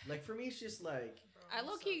I'm, for me, it's just like, I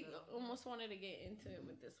low key almost wanted to get into it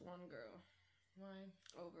with this one girl Why?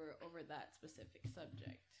 over that specific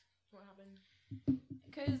subject. What happened?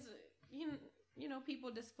 Because you know people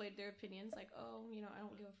displayed their opinions like, oh, I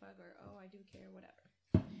don't give a fuck, or oh, I do care, whatever.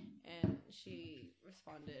 And she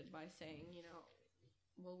responded by saying,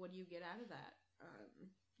 well, what do you get out of that?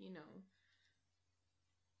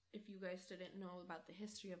 If you guys didn't know about the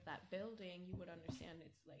history of that building, you would understand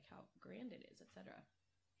it's like how grand it is, etc.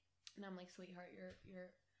 And I'm like, sweetheart,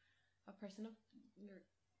 you're a person of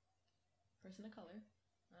color,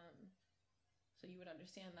 so you would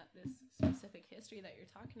understand that this specific history that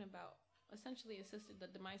you're talking about essentially assisted the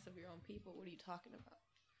demise of your own people. What are you talking about?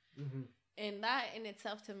 mm-hmm. And that in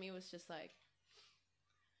itself to me was just like,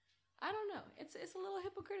 I don't know. It's a little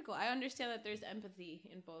hypocritical. I understand that there's empathy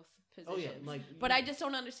in both positions. Oh yeah, but I just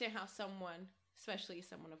don't understand how someone, especially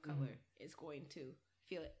someone of color, is going to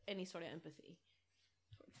feel any sort of empathy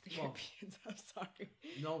towards the Europeans. I'm sorry.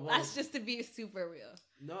 No, That's just to be super real.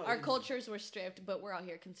 No, Our cultures were stripped, but we're out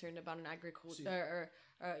here concerned about an agriculture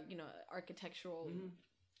or architectural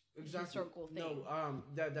historical thing. No,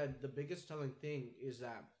 that the biggest telling thing is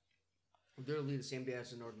that literally the same day as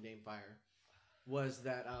the Notre Dame fire was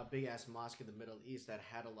that big ass mosque in the Middle East that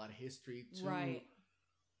had a lot of history to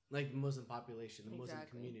like the Muslim population, the Muslim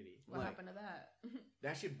community. What happened to that?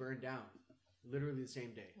 That shit burned down literally the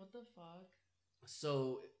same day. What the fuck?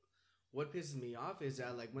 So what pisses me off is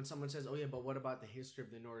that like when someone says, "Oh yeah, but what about the history of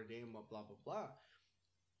the Notre Dame?" Blah blah blah.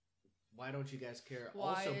 Why don't you guys care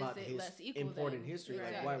also about the important history?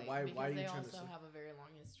 Exactly. Like why Because are you they trying to also have a very long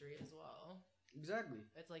history as well. Exactly.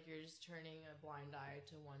 It's like you're just turning a blind eye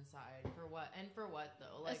to one side for what? And for what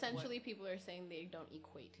though? Like Essentially, people are saying they don't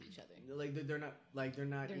equate to each other. Like they're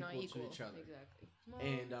not equal to each other. Exactly. Well,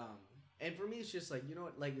 And for me, it's just like,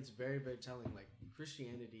 like it's very, very telling. Like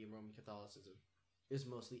Christianity and Roman Catholicism is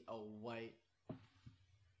mostly a white,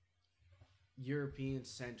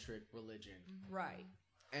 European-centric religion, Right.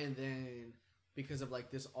 and then because of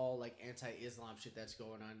like this all like anti-Islam shit that's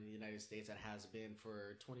going on in the United States that has been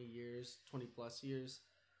for 20 plus years,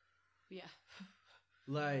 Yeah.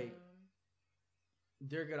 like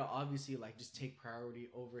they're gonna obviously like just take priority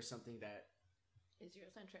over something that Is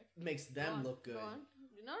Eurocentric. makes them look good. Go on.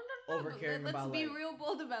 No. Over caring Let's about, be like- real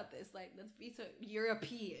bold about this. Like, let's be so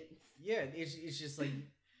Europeans. Yeah, it's just like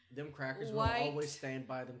them crackers White. will always stand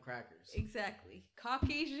by them crackers. Exactly.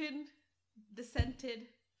 Caucasian descended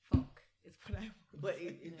folk is what I want. But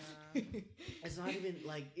yeah. it's not even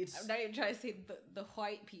like it's. I'm not even trying to say the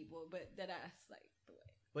white people, but that ass like the way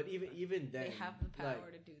But even then, they have the power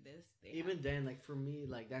like, to do this. even then, like for me,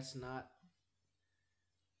 like that's not.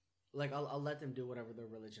 Like I'll let them do whatever their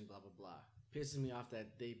religion, blah blah blah. Pisses me off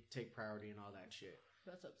that they take priority and all that shit.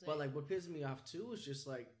 That's what I'm saying. But like what pisses me off too is just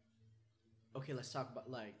like, okay, let's talk about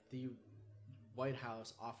like the White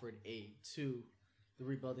House offered aid to the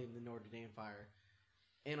rebuilding of the Notre Dame fire.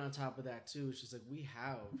 And on top of that too, it's just like we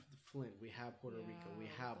have Flint, we have Puerto Rico, we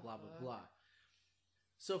have blah blah blah.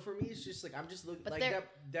 So for me, it's just like I'm just looking But like that.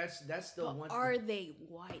 That's the But one. are they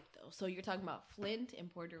white though? So you're talking about Flint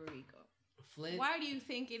and Puerto Rico. Flint. Why do you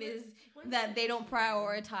think it is that they don't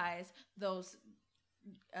prioritize those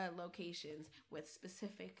locations with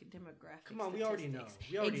specific demographics? Come on, we already know.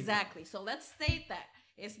 Exactly. So let's state that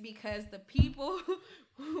it's because the people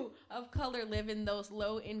who of color live in those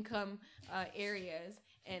low income areas,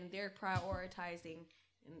 and they're prioritizing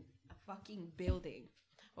a fucking building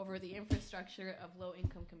over the infrastructure of low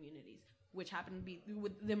income communities, which happen to be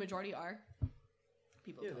the majority are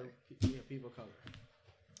people of color. People of color.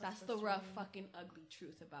 That's the rough, fucking, ugly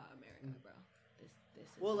truth about America, bro. This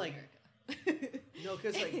is Well, like, America. no,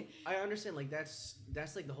 because like I understand, like that's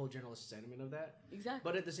like the whole general sentiment of that. Exactly.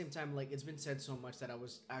 But at the same time, like it's been said so much that I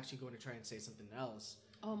was actually going to try and say something else.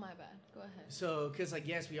 Oh my bad. Go ahead. So, because like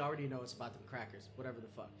yes, we already know it's about them crackers, whatever the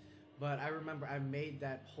fuck. But I remember I made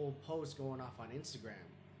that whole post going off on Instagram.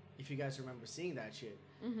 If you guys remember seeing that shit,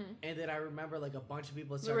 and then I remember like a bunch of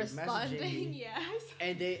people started messaging me, Yes.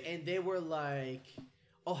 and they were like,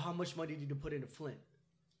 "Oh, how much money did you put into Flint?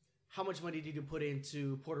 How much money did you put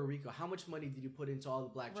into Puerto Rico? How much money did you put into all the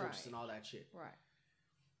black churches Right. and all that shit?" Right.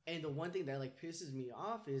 And the one thing that like pisses me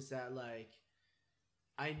off is that like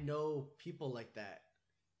I know people like that.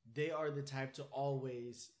 They are the type to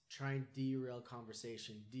always try and derail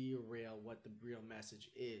conversation, derail what the real message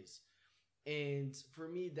is. And for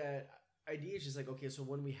me, that idea is just like, okay, so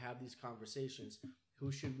when we have these conversations,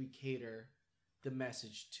 who should we cater the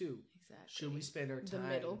message to? Exactly. Should we spend our the time?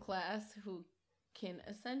 middle class who can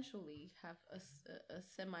essentially have a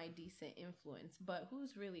semi-decent influence, but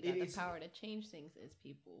who's really got the power to change things is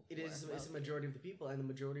people. It's the majority of the people, and the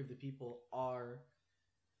majority of the people are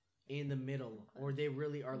in the middle, or they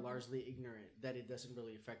really are largely ignorant that it doesn't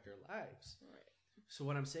really affect their lives. Right. So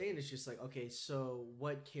what I'm saying is just like, okay, so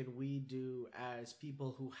what can we do as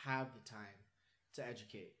people who have the time to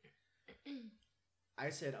educate? I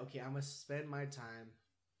said, okay, I'm gonna spend my time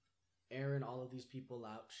airing all of these people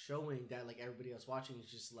out, showing that like everybody else watching is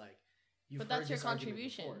just like, but that's your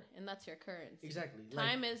contribution, and that's your currency. Exactly.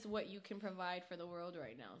 Time is what you can provide for the world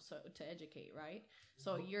right now, so to educate, right?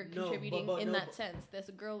 So you're No, contributing but in that sense. This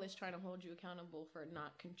girl is trying to hold you accountable for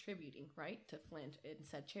not contributing, right, to Flint and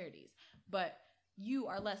said charities. But you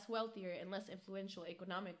are less wealthier and less influential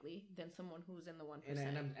economically than someone who's in the 1%.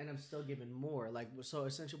 And I'm still giving more. Like, so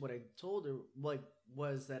essentially what I told her like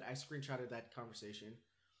was that I screenshotted that conversation.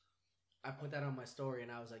 I put that on my story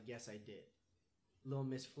and I was like, yes, I did. Little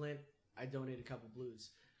Miss Flint, I donated a couple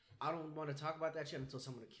blues. I don't want to talk about that shit until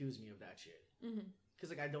someone accused me of that shit. Because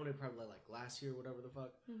like I donated probably like last year, whatever the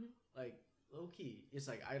fuck. Like low key, it's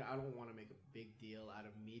like I don't want to make a big deal out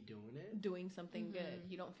of me doing it. Doing something good.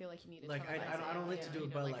 You don't feel like you need to. Like I don't like to do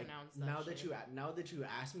it, but like now that shit. you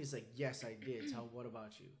asked me, it's like yes, I did. So what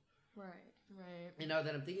about you? Right. And now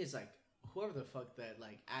that I'm thinking, it's like whoever the fuck that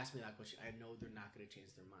like asked me that question, I know they're not gonna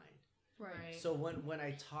change their mind. Right. So when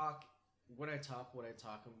I talk, what I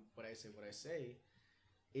say,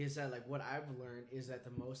 is that like what I've learned is that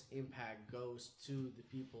the most impact goes to the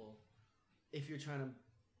people. If you're trying to,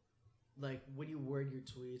 like, when you word your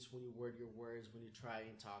tweets, when you word your words, when you try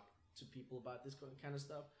and talk to people about this kind of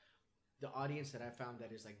stuff, the audience that I found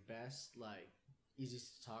that is like best, like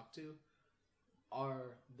easiest to talk to,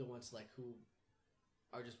 are the ones like who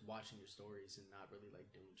are just watching your stories and not really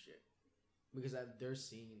like doing shit. Because they're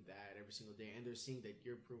seeing that every single day, and they're seeing that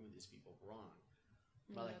you're proving these people wrong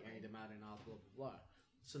by like airing them out and all blah blah blah.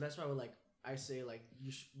 So that's why I say like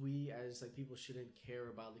we as like people shouldn't care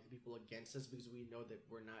about like the people against us, because we know that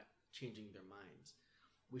we're not changing their minds.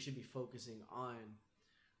 We should be focusing on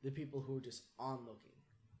the people who are just onlooking,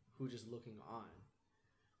 who are just looking on.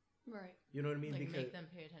 Right. You know what I mean? Like, because make them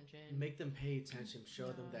pay attention. Make them pay attention. Show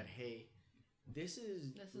them that hey. This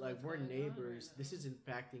is like we're neighbors. Right, this is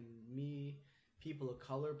impacting me, people of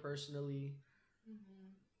color personally,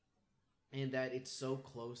 and that it's so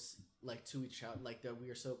close, like to each other, like that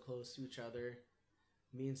we are so close to each other,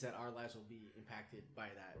 means that our lives will be impacted by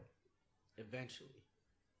that eventually.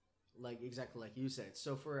 Like exactly like you said.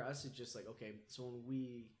 So for us, it's just like okay. So when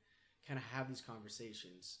we kind of have these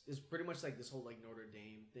conversations, it's pretty much like this whole like Notre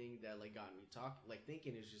Dame thing that like got me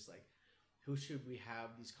thinking is just like. Who should we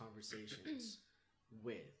have these conversations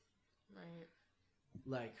with? Right.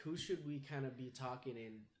 Like, who should we kind of be talking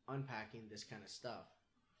and unpacking this kind of stuff?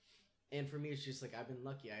 And for me, it's just like, I've been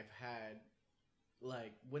lucky. I've had,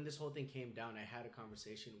 like, when this whole thing came down, I had a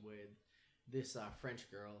conversation with this French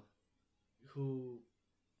girl who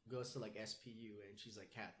goes to, like, SPU, and she's, like,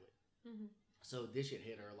 Catholic. So this shit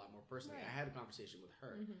hit her a lot more personally. Right. I had a conversation with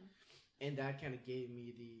her. And that kind of gave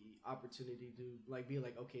me the opportunity to like be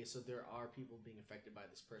like, okay, so there are people being affected by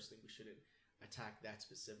this personally. We shouldn't attack that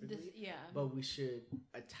specifically. But we should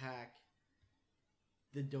attack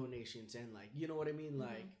the donations and like, you know what I mean?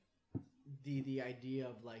 Like the idea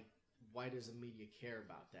of like, why does the media care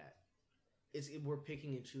about that? We're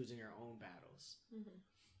picking and choosing our own battles.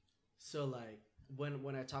 So like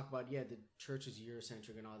when I talk about, the church is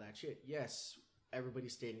Eurocentric and all that shit. Yes,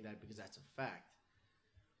 everybody's stating that because that's a fact.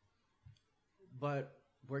 But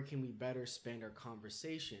where can we better spend our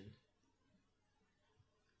conversation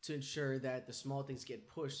to ensure that the small things get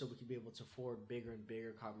pushed so we can be able to afford bigger and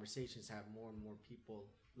bigger conversations, have more and more people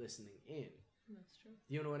listening in? That's true.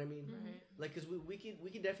 You know what I mean? Right. Like, cause we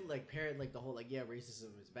can definitely like parrot like the whole like yeah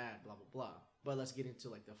racism is bad blah blah blah. But let's get into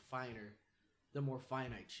like the more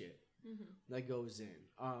finite shit that goes in.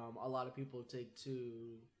 A lot of people take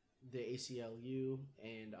to the ACLU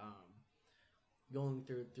and going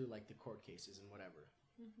through like the court cases and whatever.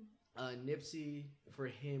 Nipsey, for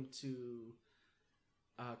him to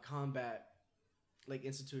combat like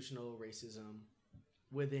institutional racism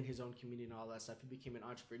within his own community and all that stuff, he became an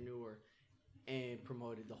entrepreneur and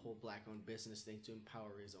promoted the whole black-owned business thing to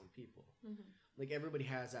empower his own people. Like, everybody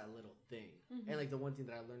has that little thing. And like the one thing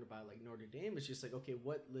that I learned about like Notre Dame is just like, okay,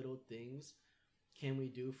 what little things can we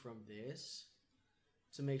do from this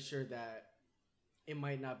to make sure that it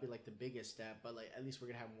might not be like the biggest step, but like at least we're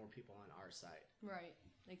gonna have more people on our side Right.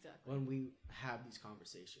 Exactly. when we have these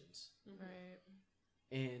conversations. Right.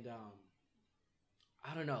 And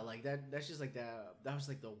I don't know, like that's just like that was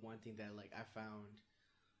like the one thing that like I found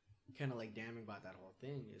kind of like damning about that whole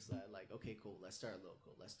thing is that like, okay, cool, let's start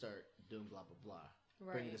local, let's start doing blah blah blah.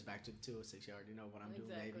 Right. Bringing us back to the 206, you already know what I'm doing,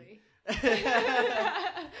 baby.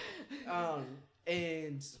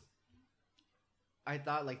 And I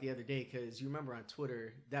thought like the other day, because you remember on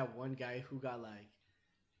Twitter that one guy who got like,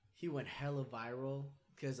 he went hella viral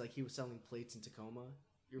because like he was selling plates in Tacoma.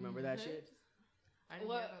 You remember that shit? I didn't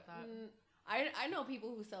hear about that. I know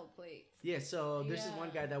people who sell plates. Yeah, so there's this one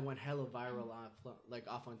Yeah. guy that went hella viral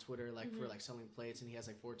off on Twitter for like selling plates, and he has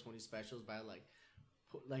like 420 specials by like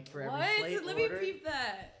for every plate Let order. me peep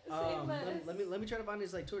that. Let me try to find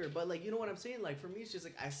his like Twitter, but like you know what I'm saying. Like for me, it's just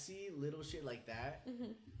like I see little shit like that.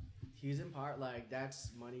 He's in part like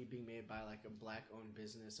that's money being made by like a black-owned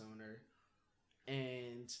business owner,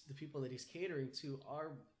 and the people that he's catering to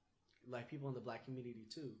are like people in the black community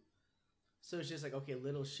too. So it's just like, okay,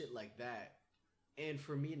 little shit like that. And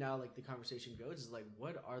for me now, like the conversation goes is like,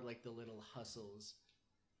 what are like the little hustles?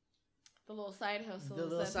 The little side hustles. The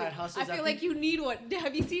little side hustles. I feel like you need one.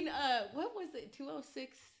 Have you seen what was it?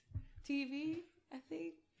 206 TV, I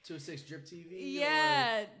think. 206 Drip TV.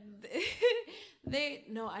 Yeah.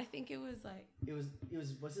 I think it was like. It was.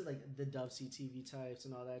 Was it like the Dove CTV types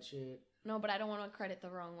and all that shit? No, but I don't want to credit the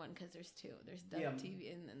wrong one because there's two. There's Dove Yeah.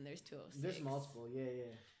 TV and then there's 206. There's multiple. Yeah.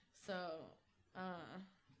 So,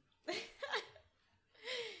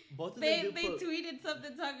 Both of they them do put- tweeted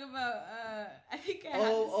something talking about I think I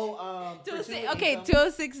for 206, two okay, income-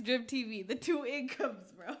 206 Drip TV, the two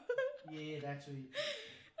incomes, bro. Yeah, that's what.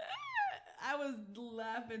 I was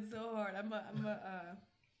laughing so hard. I'm gonna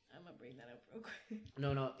bring that up real quick.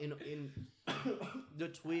 No. In the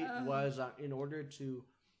tweet was in order to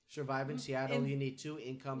survive in Seattle, you need two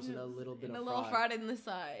incomes and a little bit And of a little fraud in the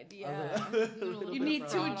side, yeah. You You need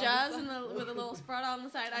two jobs with a little fraud on the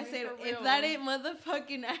side. I said, for if real. that ain't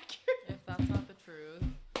motherfucking accurate. If that's not the truth.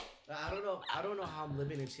 I don't know how I'm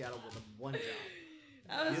living in Seattle with one job.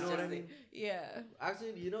 I was You know what I just- mean? Yeah.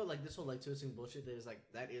 Actually, you know, like this whole like twisting bullshit that is like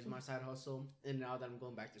that is my side hustle, and now that I'm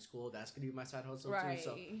going back to school, that's gonna be my side hustle Right. too.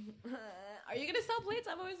 So, Are you gonna sell plates?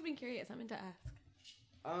 I've always been curious. I meant to ask.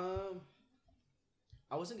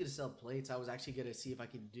 I wasn't gonna sell plates. I was actually gonna see if I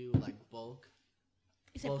could do like bulk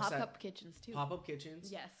You said Well, pop-up kitchens too. pop-up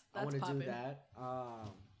kitchens. Yes, I that's want to popping. do that.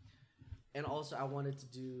 And also I wanted to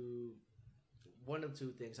do one of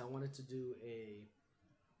two things. I wanted to do a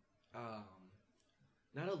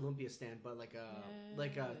not a lumpia stand, but like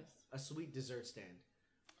a sweet dessert stand.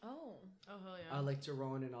 Oh. Oh hell yeah. Like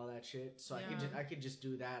Tyrone and all that shit. So Yeah. I could just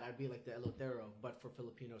do that. I'd be like the elotero, but for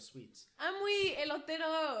Filipino sweets. I'm we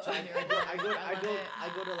elotero. So I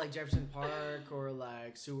love go to like Jefferson Park or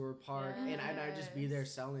like Seward Park, and I just be there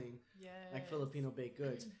selling Yes. like Filipino baked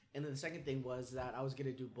goods. And then the second thing was that I was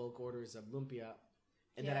gonna do bulk orders of lumpia,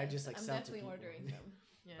 and then I just like I'm sell to definitely people. ordering some.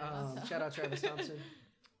 Yes. Shout out Travis Thompson.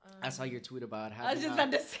 I saw your tweet about I was having, just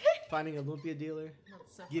about to say. finding a lumpia dealer.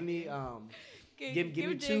 That's so Give me funny. give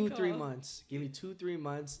me Jay 2-3 Cole. months. Give me 2-3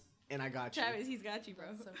 months, and I got you. Travis, he's got you, bro.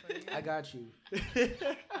 That's so funny. I got you.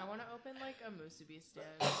 I want to open like a musubi stand.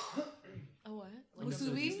 A what? Like Like a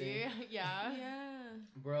Musubi? musubi stand? Yeah. Yeah.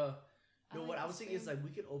 Bruh. I No, like what I the was thinking is stand. like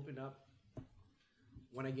we could open up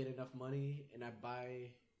when I get enough money and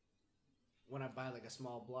when I buy like a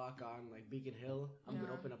small block on like Beacon Hill, I'm gonna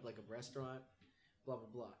Yeah. open up like a restaurant, blah blah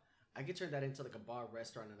blah. I could turn that into like a bar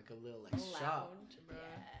restaurant and like a little like shop. Lounge.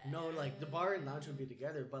 Bruh. No, like the bar and lounge would be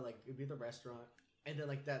together, but like it'd be the restaurant and then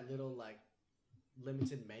like that little like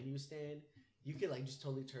limited menu stand. You could like just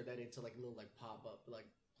totally turn that into like a little like pop up like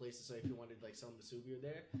places. So if you wanted like some musubi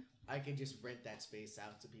there, I could just rent that space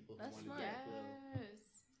out to people who That's wanted smart. like a little.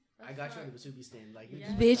 Yes. I got you on the musubi stand. Like you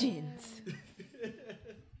Yes. Visions.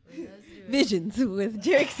 Let's do it. Visions with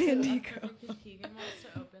Jerick Sandico. Keegan wants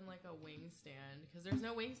to open like a wing stand because there's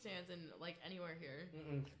no wing stands in like anywhere here.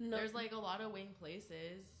 Mm-mm. No, There's like a lot of wing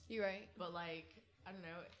places, you're right. but like I don't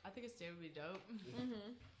know. I think a stand would be dope.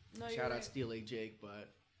 Mm-hmm. No, you're Shout right. out Steel Lake Jake, but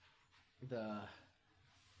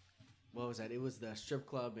what was that? It was the strip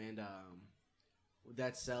club and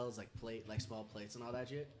that sells like small plates and all that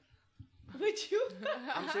shit. Which you?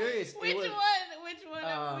 I'm serious. Which It was, one? Which one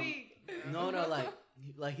are we? No,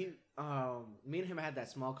 like he, me and him had that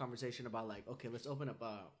small conversation about like, okay, let's open up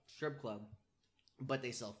a strip club, but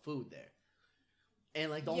they sell food there, and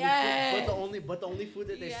like the Yes. only food, but the only food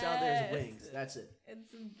that they sell there Yes. is wings. That's it.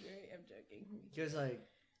 It's very. I'm joking.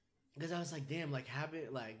 Because I was like, damn, like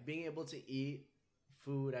being able to eat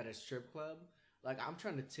food at a strip club. Like I'm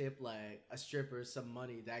trying to tip like a stripper some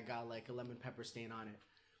money that got like a lemon pepper stain on it.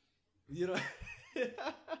 You know,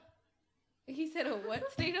 He said a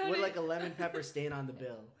what stain on with it? like a lemon pepper stain on the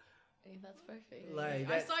bill. Hey, that's perfect. Like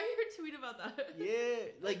I that, saw your tweet about that. yeah,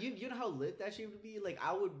 like you know how lit that shit would be. Like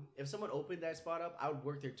I would, if someone opened that spot up, I would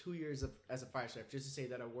work there 2 years as a fire chef just to say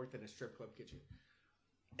that I worked in a strip club kitchen,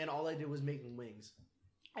 and all I did was making wings.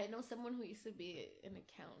 I know someone who used to be an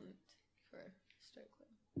accountant for a strip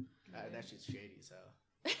club. That shit's shady as hell.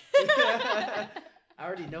 I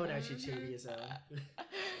already know that shit's shady as hell.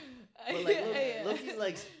 But like, look,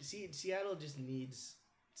 like, see, Seattle just needs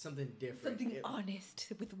something different. Something honest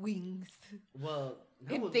with wings Well,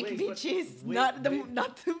 not and with thick wings, but bitches, with- not the. with-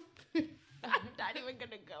 I'm not even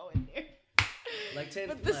gonna go in there. like 10,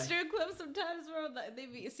 But the like, strip clubs sometimes, bro,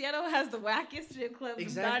 Seattle has the wackest strip clubs.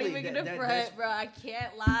 Exactly, I'm not even gonna that's- front, bro. I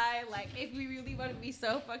can't lie. Like, if we really want to be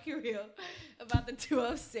so fucking real about the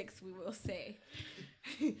 206, we will say.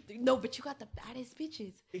 No, but you got the baddest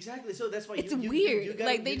bitches. Exactly. So that's why It's you weird. gotta-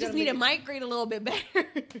 Like, they you just gotta need to make migrate a little bit better.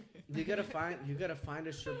 You gotta find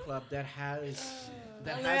a strip club that has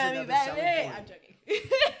I'm another selling point. joking.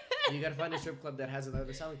 You gotta find a strip club that has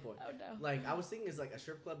another selling point. Oh no. Like I was thinking, is like a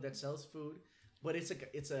strip club that sells food, but it's like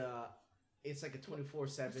a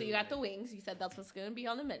 24/7. So you got the wings. You said that's what's gonna be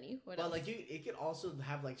on the menu. What But else? like it could also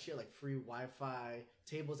have like shit like free Wi-Fi,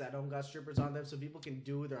 tables that don't got strippers on them, so people can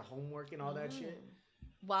do their homework and all that shit.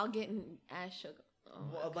 While getting ass sugar. Oh,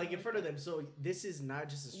 Well, like in front of them. So this is not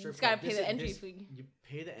just a you strip just club. gotta pay This the is- entry this- fee. You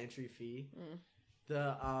pay the entry fee. Mm.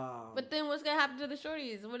 The But then what's gonna happen to the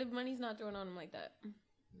shorties? What if money's not thrown on them like that?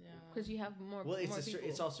 Yeah. Because you have more. well, more people.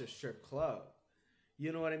 it's also a strip club.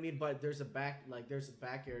 You know what I mean? But there's back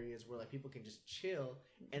areas where like people can just chill,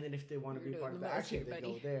 and then if they want to You're be part of doing the the action, most they here, go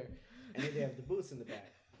buddy. there, and then they have the booths in the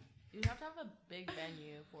back. You have to have a big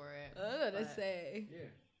venue for it. I was gonna but- say. Yeah.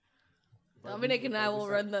 But Dominic and I will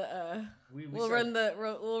run the. We'll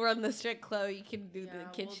run the strip club. You can do Yeah, the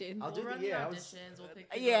kitchen. I'll do We'll run the- the yeah, I was- auditions. We'll pick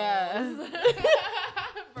the Yeah. girls.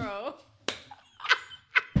 Bro.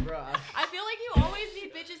 Bro, I feel like you always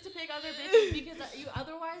need bitches to pick other bitches because you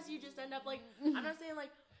otherwise you just end up like I'm not saying like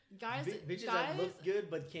guys bitches guys that look good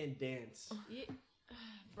but can't dance. yeah,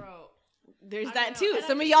 bro. There's I that don't know, too. and I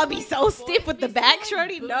Some of just y'all feel be like so boys stiff with be the so, back, like,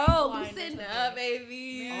 shorty. booty No, blind or loosen something. up,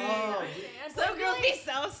 baby. Man, Oh, I'm saying, and Some boys be girls like- be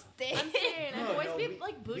so stiff. I'm saying, and No, boys no, be we-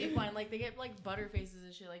 like booty we- blind, like they get like butter faces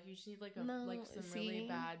and shit. Like you just need like No, like some see? really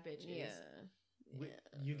bad bitches. Yeah.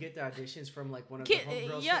 You get the auditions from like one of the Kid,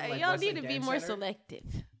 homegirls yeah, from like y'all Westlake need to be Dance more Center. selective.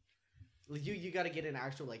 Like, you got to get an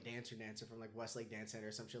actual like dancer from like Westlake Dance Center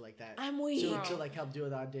or some shit like that. I'm weak. to, Bro. to like help do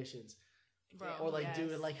the auditions Bro, or like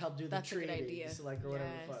yes. help do the That's a good trainings idea. like or whatever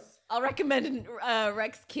the fuck. Yes. I'll recommend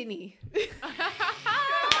Rex Kinney.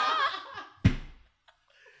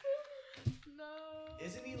 No.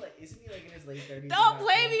 Isn't he like in his late 30s? Don't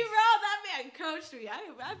blame me, bro. That man coached me.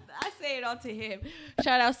 I say it all to him.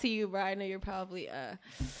 Shout outs to you, bro. I know you're probably I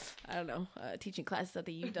don't know, teaching classes at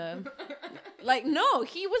the UW. Like, no,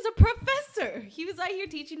 he was a professor. He was out here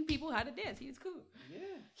teaching people how to dance. He was cool. Yeah.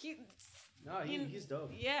 He, No, he's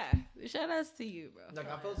dope. yeah. Shout outs to you, bro.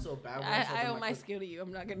 Like I felt so bad when I, I owe told my him, skill to you.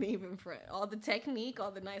 I'm not gonna even front. All the technique,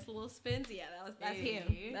 all the nice little spins. Yeah, that's him.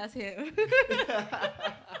 Hey. That's him.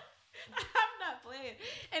 I'm not playing.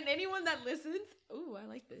 And anyone that listens, ooh, I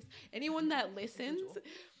like this. Anyone that listens,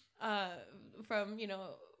 from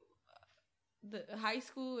the high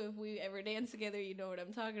school, if we ever dance together, you know what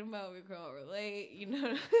I'm talking about. We can all relate. You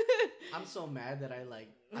know. I'm so mad that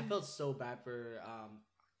I felt so bad for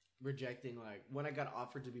rejecting like when I got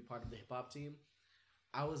offered to be part of the hip hop team.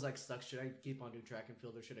 I was like stuck. Should I keep on doing track and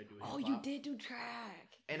field or should I do hip hop? Oh, you did do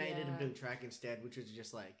track. And I ended up Yeah. doing track instead, which was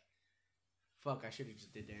just like, fuck. I should have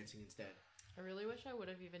just did dancing instead. I really wish I would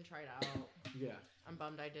have even tried out. Yeah. I'm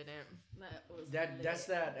bummed I didn't. That's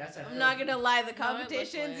that. I'm not gonna lie, the No, it looks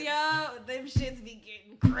competitions, lit. yo, them shits be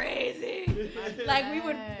getting crazy. Like we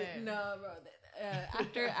would, bet. no, bro.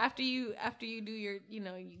 After you do your,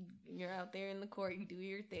 you're out there in the court, you do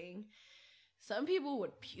your thing. some people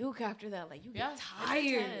would puke after that. Like, you Yeah, get it's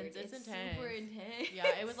tired. intense. It's super intense. intense. Yeah,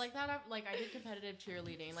 it was like that. Like I did competitive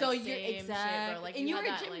cheerleading. Like, so same you're shit, exactly. bro. Like, and you were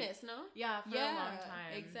had a that, like- gymnast, no? yeah, for a long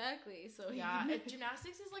time. Exactly. So Yeah,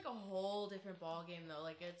 gymnastics is like a whole different ball game though.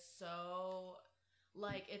 Like it's so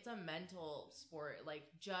like it's a mental sport, like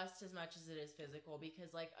just as much as it is physical,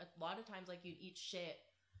 because like a lot of times like you'd eat shit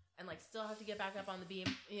and like still have to get back up on the beam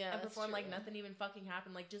yeah, and that's perform like true. nothing even fucking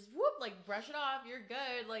happened. Like just whoop, like brush it off, you're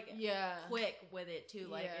good. Like Yeah. quick with it too.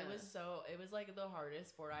 Like Yeah. it was like the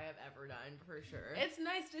hardest sport I have ever done for sure. It's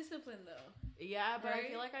nice discipline though. Yeah, but I Right?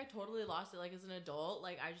 feel like I totally lost it like as an adult.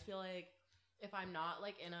 Like I just feel like if I'm not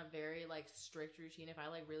like in a very like strict routine, if I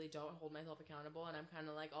like really don't hold myself accountable and I'm kind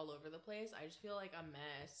of like all over the place, I just feel like a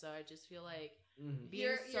mess. So I just feel like being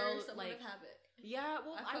You're so someone like of habit. yeah,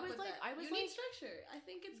 well I fuck was with like that. I was you like need structure. I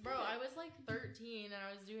think it's bro, good. I was like 13 and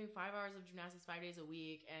I was doing 5 hours of gymnastics 5 days a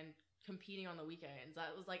week and competing on the weekends.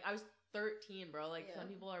 That was like I was 13, bro. Like Yeah. some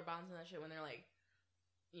people are bouncing that shit when they're like,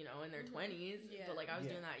 you know, in their Mhm. 20s. Yeah. But like I was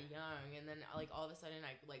Yeah. doing that young, and then like all of a sudden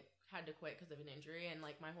I like had to quit because of an injury, and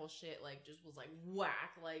like my whole shit like just was like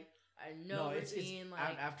whack. Like I had no routine.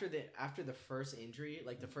 Like after the first injury,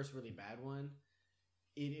 like the first really bad one,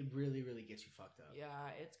 it really gets you fucked up. yeah,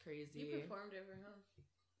 it's crazy. you performed ever, huh?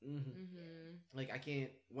 Like I can't.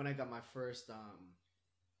 When I got my first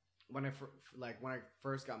when I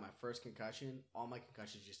first got my first concussion, all my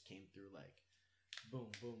concussions just came through like boom,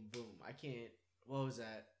 boom, boom. I can't. What was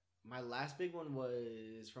that? My last big one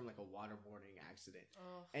was from like a waterboarding accident,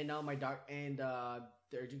 Oh. and now my the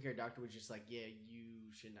urgent care doctor was just like, "Yeah,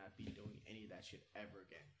 you should not be doing any of that shit ever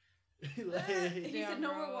again." Like, He Yeah, said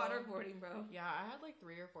no more bro. waterboarding, bro. Yeah, I had like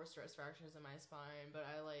 3 or 4 stress fractures in my spine, but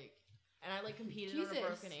I competed on a Jesus.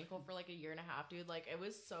 broken ankle for like a year and a half, dude. Like it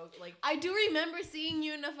was so like I do remember seeing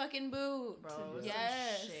you in a fucking boot. bro, it was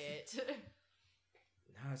yes. some shit.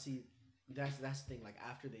 nah, see, that's the thing. Like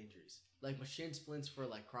after the injuries, like my shin splints for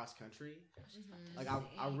like cross country. Mhm. Like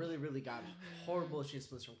I really got horrible shin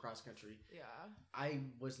splints from cross country. Yeah. I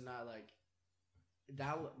was not like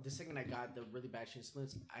that. The second I got the really bad shin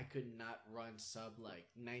splints, I could not run sub like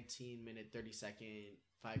 19-minute, 30-second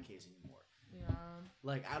 5Ks anymore. Yeah.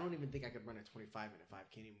 Like I don't even think I could run a 25-minute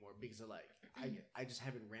 5K anymore because of like I just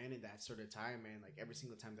haven't ran in that sort of time, man. Like every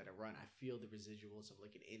single time that I run, I feel the residuals of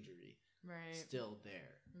like an injury Right. still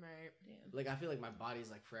there. Right. Damn. Like I feel like my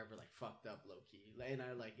body's like forever like fucked up low key. And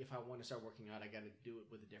I like if I want to start working out, I got to do it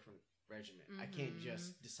with a different regimen. I can't Mhm.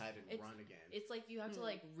 just decide to It's- run again. It's like you have to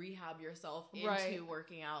like rehab yourself into Right.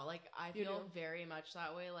 working out. Like I You feel do. very much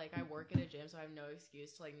that way. Like I work at a gym, so I have no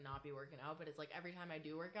excuse to like not be working out. But it's like every time I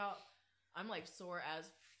do work out, I'm like sore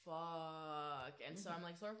as fuck, and so I'm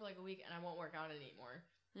like sore for like a week, and I won't work out anymore.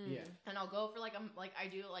 Yeah. And I'll go for like I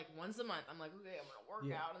do it like once a month. I'm like, okay, I'm gonna work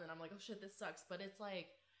Yeah. out, and then I'm like, oh shit, this sucks. But it's like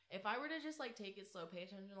if I were to just like take it slow, pay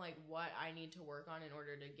attention to like what I need to work on in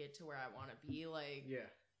order to get to where I want to be, like Yeah.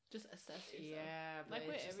 Just assess yourself. yeah, but Like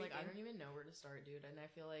with it's just like I everything. don't even know where to start, dude. And I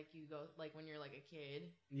feel like you go like when you're like a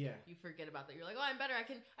kid, Yeah. you forget about that. You're like, oh, I'm better. I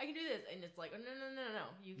can do this, and it's like, oh, no,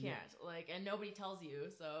 you Yeah. can't. Like, and nobody tells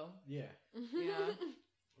you. So Yeah. yeah,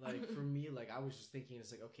 Like for me, like I was just thinking,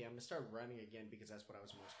 it's like okay, I'm gonna start running again because that's what I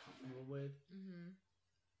was most comfortable with. mm-hmm.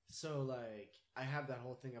 So like I have that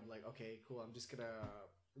whole thing of like, okay, cool, I'm just gonna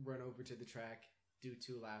run over to the track, do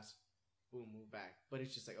 2 laps, boom, move back. But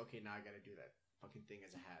it's just like, okay, now I gotta do that fucking thing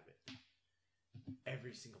as a habit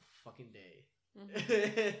every single fucking day.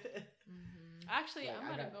 Mm-hmm. Actually, Like, I'm I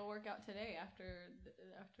gonna got- go work out today after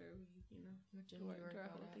we, What gym do do our, you work do our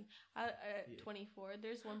out whole at? thing. Yeah. 24.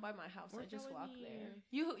 There's one by my house. Work I just out with walk me. there.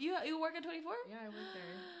 You work at 24? Yeah, I work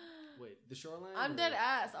there. Wait, the shoreline? I'm or- dead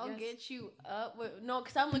ass. I'll Yes. get you up. No,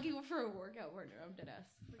 because I'm looking for a workout partner. I'm dead ass.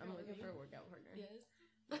 Work I'm out with looking me? for a workout partner. Yes.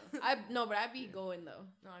 But I be going though.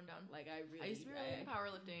 No, I'm down. Like I really. I used to be really into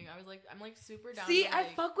powerlifting. I'm like super down. See, to, I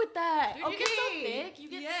like, fuck with that. Dude, okay, you get so thick. You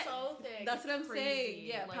get Yeah. so thick. That's what I'm It's saying. crazy.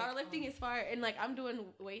 Yeah, Like, powerlifting is fire, and like I'm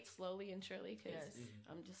doing weight slowly and surely because Yes. Mhm.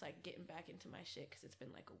 I'm just like getting back into my shit because it's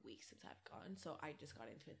been like a week since I've gone. So I just got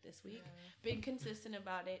into it this week. Yeah. Been consistent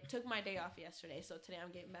about it. Took my day off yesterday, so today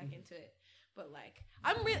I'm getting back Mhm. into it. But like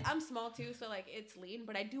I'm small too, so like it's lean.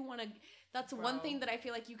 But I do want to. That's one Bro. thing that I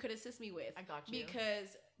feel like you could assist me with I got you.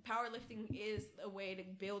 because powerlifting is a way to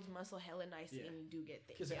build muscle hella nicely, Yeah. and you do get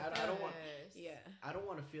things. Because Yeah. I don't want. Yes. Yeah. I don't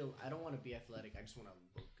want to be athletic. I just want to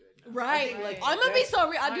look good. Right. Right. I'm gonna be so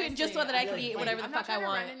real. I'll do it Honestly, just so that I I can feel eat like- whatever I'm the not fuck I trying to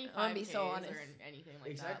want. run any I'm gonna be so 5Ks honest. or anything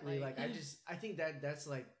like Exactly. that. Like I think that's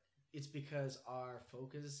like it's because our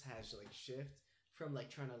focus has like shift from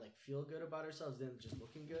like trying to like feel good about ourselves than just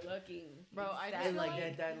looking good. Looking, Bro, I And exactly.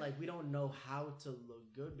 like that like we don't know how to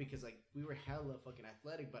look good because like we were hella fucking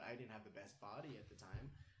athletic, but I didn't have the best body at the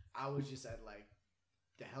time. I was just at like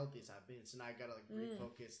the healthiest I've been. So now I gotta like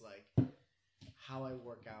refocus like how I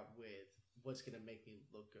work out with what's gonna make me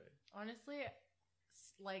look good. Honestly,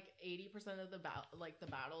 like 80% of the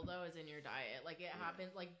battle though is in your diet. Like it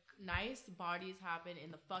happens. Like nice bodies happen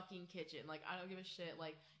in the fucking kitchen. Like I don't give a shit.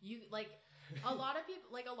 Like you like. A lot of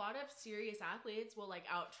people, like a lot of serious athletes will like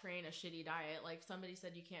out train a shitty diet. Like somebody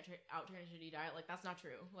said you can't out train a shitty diet. Like that's not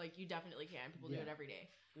true. Like you definitely can. People do it every day.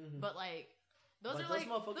 But like those are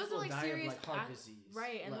like serious disease.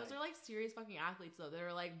 Right, and those are like serious fucking athletes though.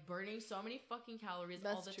 They're like burning so many fucking calories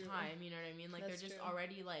all the time. You know what I mean? Like they're just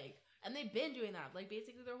already like, and they've been doing that like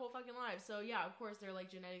basically their whole fucking lives. So yeah, of course they're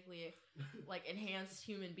like genetically like enhanced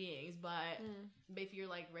human beings. But if you're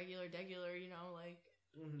like regular, you know, like.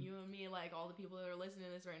 You and me, like all the people that are listening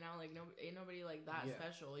to this right now, like ain't nobody like that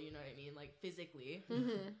special. You know what I mean? Like physically.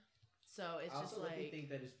 So it's just like. I think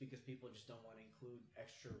that it's because people just don't want to include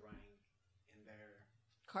extra running in their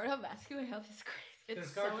cardiovascular health is crazy.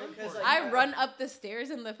 It's so important. Like, I run up the stairs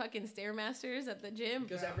in the fucking Stairmasters at the gym.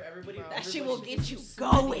 Because everybody, that shit will get you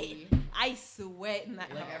going. I sweat in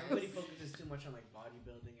that. Like everybody focuses too much on like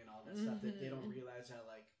bodybuilding and all that stuff that they don't realize how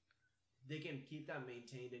like. They can keep that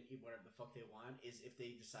maintained and eat whatever the fuck they want is if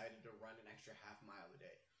they decided to run an extra half mile a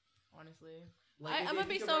day. Honestly. Like, I'm going to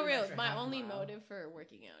be so real. My only motive for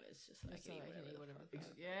working out is just so I can eat whatever the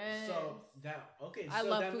fuck. Yes. So, that, okay. I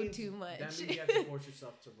love food too much. That means you have to force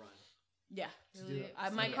yourself to run. Yeah. Really?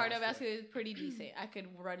 My cardiovascular is pretty decent. I could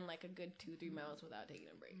run like a good 2-3 miles without taking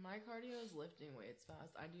a break. My cardio is lifting weights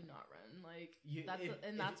fast. I do not run. Like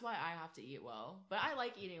that's why I have to eat well. But I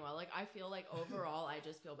like eating well. Like I feel like overall I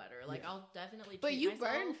just feel better. Like I'll definitely treat myself.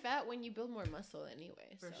 But you burn fat when you build more muscle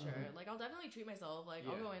anyway. For sure. Like I'll definitely treat myself. Like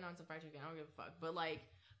I'll go in on some fried chicken. I don't give a fuck. But like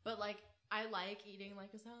I like eating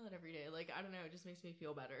like a salad every day. Like I don't know, it just makes me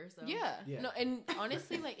feel better. So yeah. No, and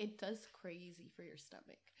honestly, like it does crazy for your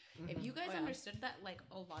stomach. If you guys understood that, like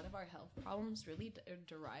a lot of our health problems really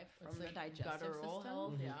derive from the digestive system.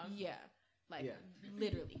 Health,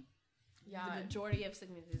 Literally. Yeah, the majority of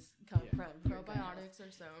sicknesses come from probiotics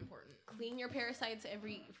are so important. Clean your parasites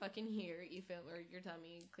every fucking year. You feel or your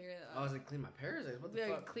tummy clear it up. I was like, clean my parasites. What the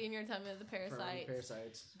fuck? Clean your tummy of the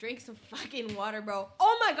parasites. Drink some fucking water, bro.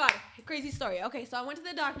 Oh my god, crazy story. Okay, so I went to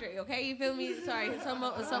the doctor. Okay, you feel me? Sorry,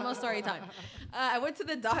 some story time. I went to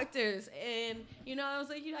the doctors, and you know, I was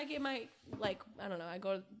like, you know, I get my I don't know, I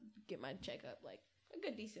go get my checkup like a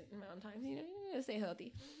good decent amount of times. You know, stay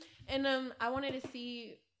healthy, and I wanted to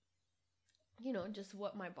see. You know, just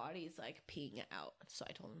what my body's like peeing out. So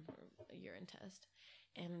I told him a urine test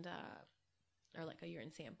and, or like a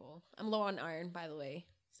urine sample. I'm low on iron, by the way.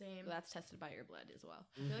 Same. So that's tested by your blood as well.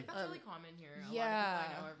 I feel like that's really common here. A lot of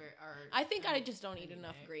people I know are I think I just don't eat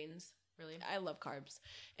enough greens. Really? I love carbs.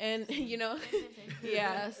 And, you know, same.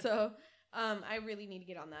 yeah. So, I really need to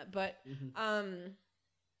get on that. But it doesn't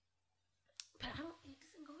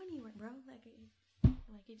go anywhere, bro.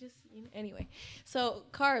 Like it just, you know, anyway. So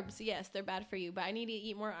carbs, yes, they're bad for you, but I need to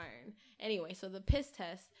eat more iron. Anyway, so the piss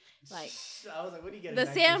test, like I was like, what are you getting? The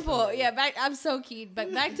sample, I'm so keen.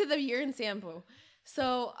 But back to the urine sample.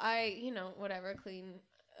 So I, you know, whatever, clean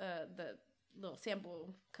the little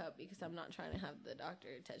sample cup because I'm not trying to have the doctor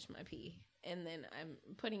touch my pee. And then I'm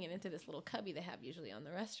putting it into this little cubby they have usually on the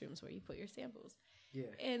restrooms where you put your samples. Yeah.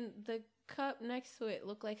 And the cup next to it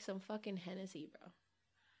looked like some fucking Hennessy, bro.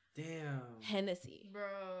 Damn. Hennessy.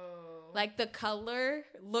 Bro. Like the color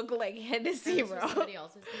looked like Hennessy, bro. Somebody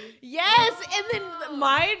else's food? Yes! And then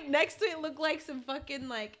mine next to it looked like some fucking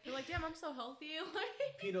like... You're like, damn, I'm so healthy.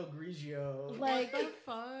 Pinot Grigio. Like, what the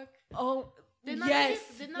fuck? Oh, yes.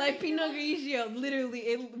 Like Pinot Grigio.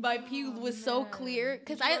 Literally, my pee was so clear.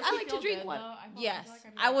 Because I like to drink one. Yes.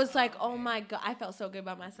 I was like, oh my God. I felt so good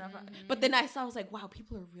about myself. But then I was like, wow,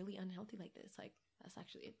 people are really unhealthy like this. Like, that's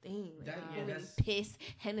actually a thing. Like, really piss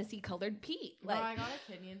Hennessy colored pee. Like, I got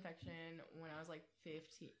a kidney infection when I was like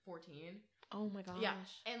 14. Oh my gosh. Yeah.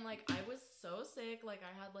 And like I was so sick. Like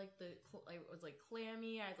I had like it was like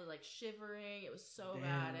clammy. I was like shivering. It was so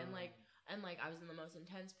bad. And like I was in the most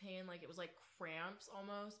intense pain. Like it was like cramps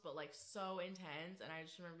almost, but like so intense. And I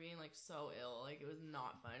just remember being like so ill. Like it was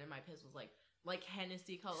not fun. And my piss was like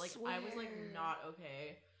Hennessy color. Like I was like not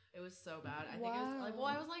okay. It was so bad. I think it was like,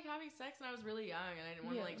 well, I was like having sex and I was really young and I didn't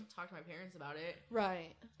want to like talk to my parents about it.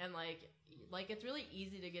 Right. And like it's really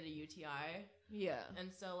easy to get a UTI. Yeah.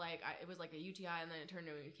 And so like it was like a UTI and then it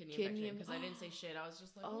turned into a kidney infection because I didn't say shit. I was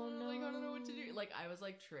just like, oh no, like, I don't know what to do. Like I was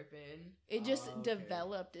like tripping. It just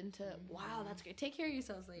developed into wow, that's great. Take care of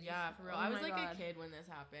yourselves, ladies. Yeah, for real. I was like a kid when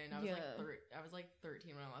this happened. I was like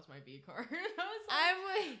 13 when I lost my B card. I was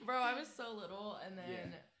like, bro, I was so little and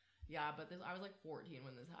then Yeah, but I was like 14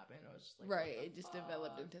 when this happened. I was just like, Right, what the it just fuck?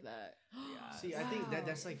 developed into that. Yeah. See, I think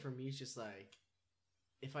that's Wow. like, for me, it's just like,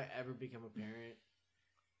 if I ever become a parent,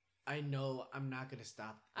 I know I'm not gonna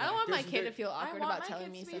stop. I don't Like, want my there's- kid to there- feel I awkward want about my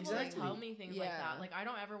telling kids me to be able something. to tell me things like Yeah. that. Like, I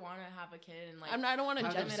don't ever want to have a kid and like. I don't want to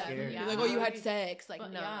Have them judge them. scared. Be Yeah. like, oh, you had Yeah. sex. Like,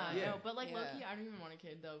 But no. yeah, Yeah. no, but like Yeah. low-key, I don't even want a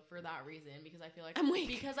kid though for that reason because I feel like I'm weak.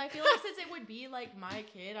 because I feel like since it would be like my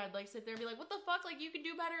kid, I'd like sit there and be like, what the fuck? Like you can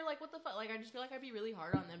do better. Like what the fuck? Like I just feel like I'd be really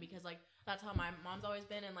hard on them because like that's how my mom's always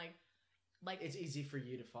been and like It's easy for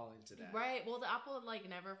you to fall into that. right. Well, the apple like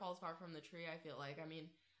never falls far from the tree. I feel like. I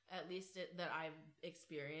mean, at least that I've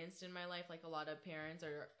experienced in my life, like a lot of parents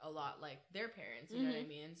are a lot like their parents. You know what I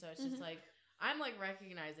mean? So it's just Mhm. like I'm like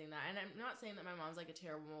recognizing that, and I'm not saying that my mom's like a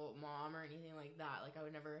terrible mom or anything like that. Like I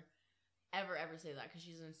would never, ever say that because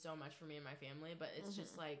she's done so much for me and my family. But it's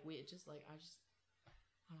just like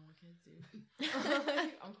I don't want kids, dude.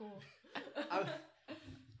 Like, I'm cool.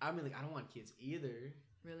 I mean, like, I don't want kids either.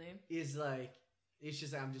 Really? Is like, it's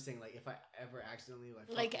just, I'm just saying, like, if I ever accidentally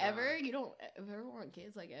fuck Like, around, ever? You don't ever want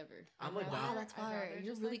kids? Like, ever? I'm I'd a rather- dog. That's I'd fire. rather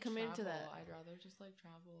You're just, really like, committed to travel. that. I'd rather just like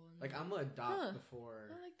travel. And, like, I'm gonna adopt Huh. before.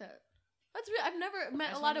 I like that. That's real. I've never I met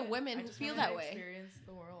a just lot of wanna- women I who just feel wanna that way. Experience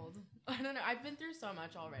the world. I don't know. I've been through so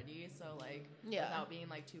much already, so like Yeah. without being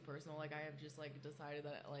like too personal, like I have just like decided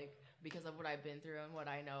that like because of what I've been through and what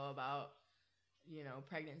I know about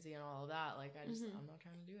pregnancy and all of that, like Mhm. I'm not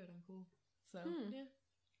trying to do it. I'm cool. So Hmm. yeah.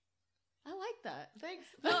 I like that. Thanks.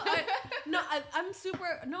 I'm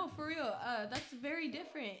super. No, for real. That's very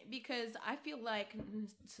different because I feel like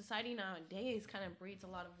society nowadays kind of breeds a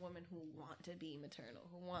lot of women who want to be maternal,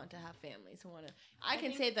 who want to have families, who want to. I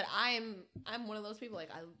can think- say that I'm one of those people.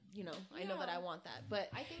 Like I know that I Yeah. want that, but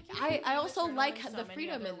I think I can be also maternal like in the so many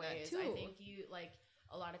freedom other in that, ways. too. I think you like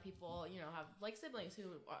a lot of people, have like siblings who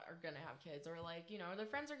are gonna have kids, or like their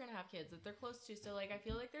friends are gonna have kids that they're close to. So like I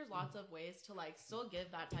feel like there's lots of ways to like still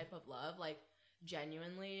give that type of love, like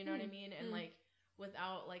genuinely, you know what I mean, and like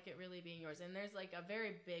without like it really being yours. And there's like a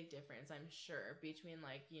very big difference, I'm sure, between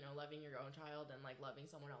like loving your own child and like loving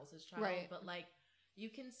someone else's child. Right. But like you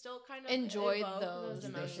can still kind of Enjoy evoke those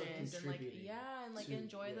They're still emotions and like contributing and like to-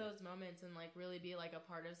 enjoy yeah. those moments and like really be like a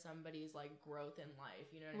part of somebody's like growth in life.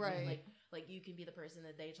 You know what I mean? Right. Like you can be the person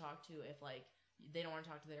that they talk to if like they don't want to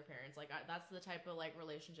talk to their parents. Like that's the type of like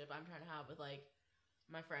relationship I'm trying to have with like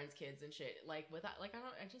my friends' kids and shit. Like without like I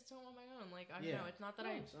just don't want my own. Like I don't know. It's not that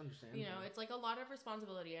No, I it's understandable. it's like a lot of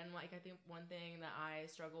responsibility, and like I think one thing that I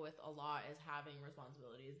struggle with a lot is having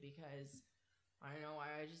responsibilities because I don't know why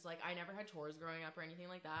I never had chores growing up or anything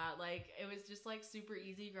like that. Like it was just like super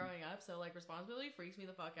easy growing up. So like responsibility freaks me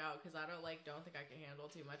the fuck out because I don't think I can handle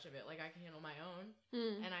too much of it. Like I can handle my own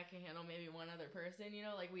and I can handle maybe one other person,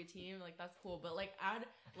 like we team, like that's cool. But like add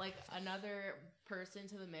like another person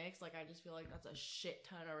to the mix, like I just feel like that's a shit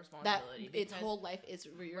ton of that responsibility. its whole life is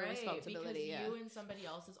your responsibility. Because Yeah. you and somebody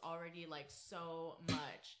else is already like so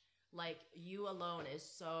much. Like you alone is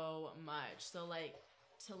so much. So like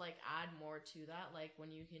to like add more to that, like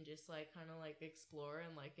when you can just like kind of like explore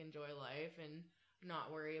and like enjoy life and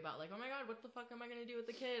not worry about like, oh my god, what the fuck am I gonna do with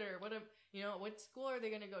the kid, or what what school are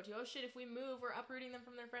they gonna go to? Oh shit, if we move, we're uprooting them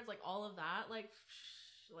from their friends. Like all of that, like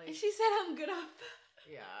She said I'm good off.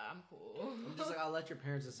 yeah, I'm cool. I'm just like, I'll let your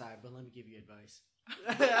parents decide, but let me give you advice.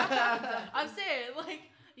 I'm saying, like,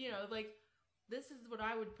 like, this is what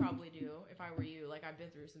I would probably do if I were you. Like, I've been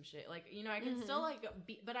through some shit. Like, I can still, like,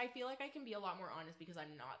 but I feel like I can be a lot more honest because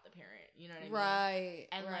I'm not the parent. You know what I mean? Right.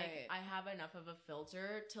 And, right. like, I have enough of a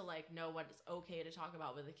filter to, like, know what is okay to talk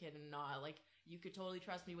about with a kid and not. Like, you could totally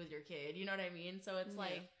trust me with your kid. You know what I mean? So it's,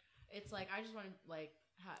 like, I just want to, like,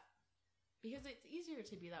 because it's easier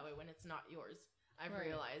to be that way when it's not yours. I've Right.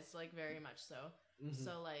 realized, like, very much so. Mhm.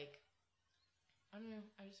 So, like, I don't know.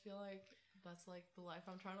 I just feel like that's like the life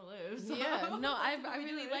I'm trying to live. So Yeah, no, I that's what we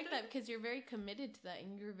really do. like that because you're very committed to that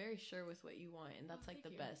and you're very sure with what you want, and that's like the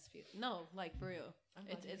thank you. best feel. No, like for real, I'm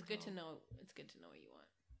glad it's you it's can good to tell. know. It's good to know what you want.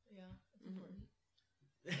 Yeah, it's Mhm. important.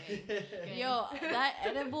 Mm-hmm. Yo, that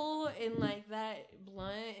edible and like that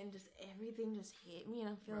blunt and just everything just hit me, and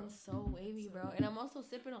I'm feeling Bro. so wavy, bro. And I'm also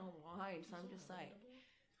sipping on wine, so I'm just like,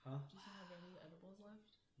 Huh? Do you still have any edibles left?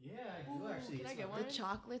 Yeah, I do Ooh, actually. can I It's get my- the one?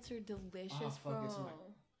 chocolates are delicious, Oh, fuck, bro. it's in my-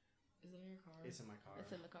 Is it in your car? It's in my car.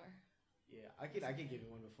 It's in the car. Yeah, I could give you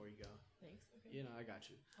one before you go. Thanks. Okay. You know, I got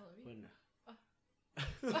you. I love you. But no.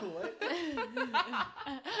 Oh. What?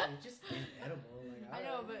 It's just inedible. Like, I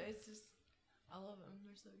know, but it's just I love them.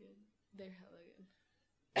 They're so good. They're hella good.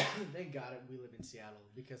 Thank God we live in Seattle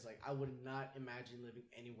because like I would not imagine living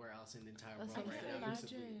anywhere else in the entire That's world I right can't now. because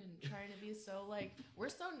of imagine weed. trying to be so like we're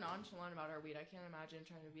so nonchalant about our weed. I can't imagine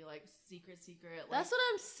trying to be like secret. Like, That's what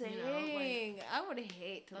I'm you know, like- saying. I would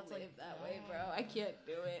hate to That's, live like, that way, bro. yeah. I can't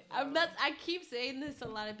do it. No. I keep saying this to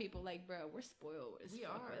a lot of people, like, bro, we're spoiled as We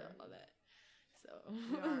fuck with are. all that. So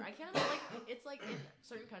we are. I can't imagine, like it's like in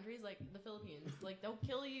certain countries, like the Philippines, like they'll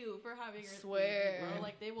kill you for having your Swear. weed, bro.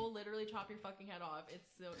 Like they will literally chop your fucking head off. It's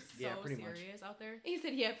so Yeah, pretty much. serious out there. he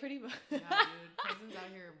said, "Yeah, pretty much." Yeah, dude, cousins out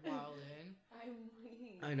here wildin'. I'm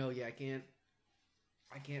weak. I know. Yeah, I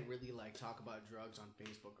can't really like talk about drugs on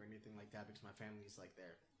Facebook or anything like that because my family's like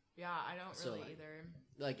there. Yeah, I don't So, really like, either.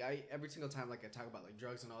 Like I every single time like I talk about like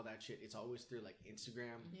drugs and all that shit, it's always through like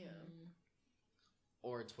Instagram Yeah.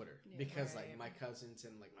 or Twitter Yeah. because like Right. my cousins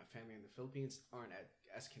and like my family in the Philippines aren't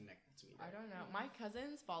as connected to me. I there. don't know. My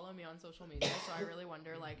cousins follow me on social media, so I really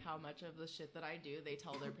wonder like how much of the shit that I do they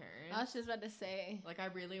tell their parents. I was just about to say. Like I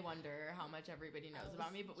really wonder how much everybody knows was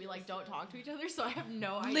about me, but we just like don't saying. talk to each other, so I have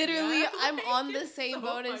no idea. Literally, I'm Like, on the it's same so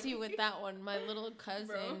boat as you funny. with that one. My little cousin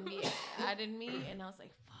Bro. added me, and I was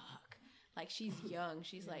like, "Fuck!" Like she's young.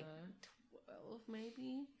 She's like Yeah. 12,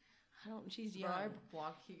 maybe. I don't. She's Bro, I young.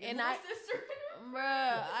 blocked you. And my I- sister.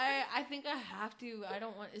 Bruh, I think I have to. I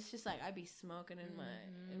don't want. It's just like I be smoking in my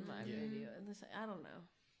Yeah. video, and this I don't know.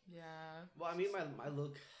 Yeah. Well, I mean my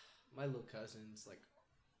little cousins like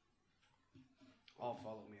all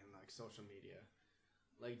follow me on like social media.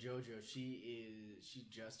 Like JoJo, she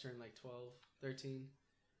just turned like 12, 13.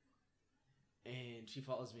 And she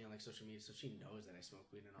follows me on like social media, so she knows that I smoke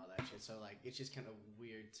weed and all that shit. So like it's just kind of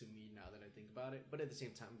weird to me now that I think about it. But at the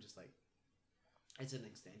same time, I'm just like it's an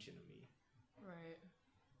extension of me. Right.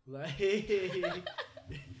 Like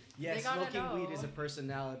yeah, They gotta smoking weed know. is a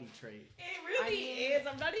personality trait. It really is.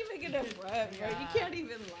 I'm not even gonna front, bro. You You Yeah. can't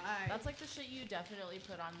even lie. That's like the shit you definitely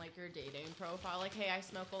put on like your dating profile. Like, hey, I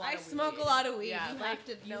smoke a lot I of weed. smoke a lot of weed. Yeah, You like have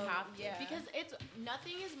to you know- have to. yeah. Because it's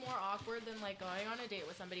nothing is more awkward than like going on a date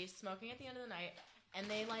with somebody, smoking at the end of the night, and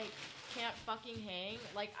they like can't fucking hang.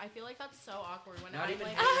 Like I feel like that's so awkward when Not I'm even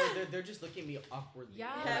like they're just looking at me awkwardly.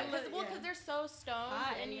 yeah, Yeah, because yeah. they're so stoned,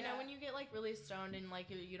 Hot, and you know yeah. when you get like really stoned and like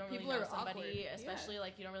you don't really People know are somebody, awkward, yeah. especially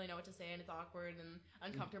like you don't really know what to say and it's awkward and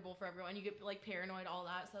uncomfortable for everyone. You get like paranoid, all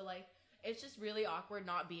that. So like it's just really awkward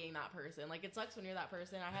not being that person. Like it sucks when you're that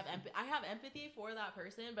person. I have empathy for that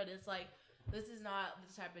person, but it's like this is not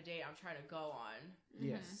the type of date I'm trying to go on.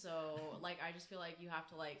 Yes. So like I just feel like you have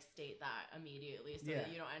to like state that immediately so Yeah. that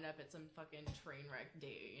you don't end up at some fucking train wreck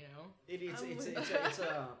date, you know?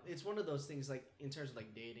 It's one of those things like in terms of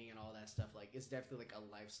like dating and all that stuff. Like it's definitely like a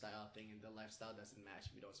lifestyle thing, and the lifestyle doesn't match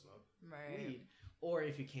if you don't smoke Right. weed or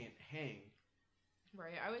if you can't hang.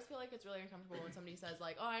 Right. I always feel like it's really uncomfortable when somebody says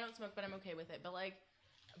like, "Oh, I don't smoke, but I'm okay with it." But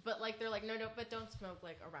they're like, "No, but don't smoke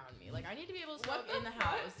like around me. Like I need to be able to smoke What in the the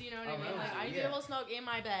fuck? house. You know what I mean? Around Like you, I need to yeah. be able to smoke in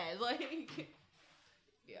my bed. Like,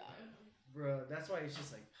 yeah. Bro, that's why it's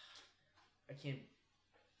just like I can't.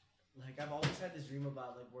 Like I've always had this dream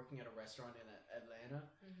about like working at a restaurant in Atlanta,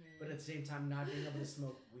 but at the same time not being able to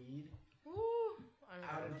smoke weed Woo.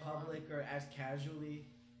 out in public or as casually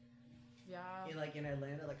Yeah. in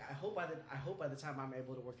Atlanta. Like I hope by the time I'm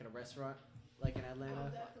able to work in a restaurant like in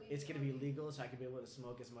Atlanta, it's gonna be legal, so I can be able to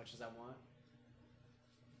smoke as much as I want.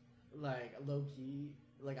 Like low key,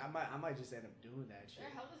 like I might just end up doing that shit.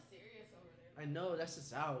 hella serious over there. I know that's the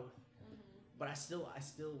South, but I still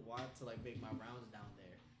want to like make my rounds down there.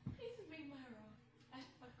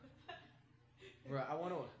 Bro, I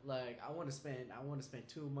want to spend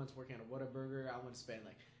 2 months working at a Whataburger. I want to spend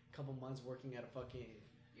like a couple months working at a fucking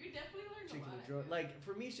You definitely learned chicken a lot. joint. Like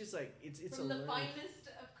for me, it's just like it's From a the learning. finest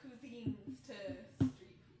of cuisines to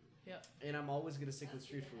street food. And I'm always gonna stick with That's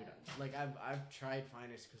street good. food. Like I've tried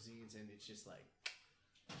finest cuisines, and it's just like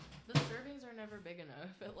The servings are never big enough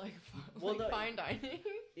at like, Well, no, fine dining.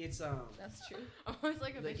 it's That's true. I'm always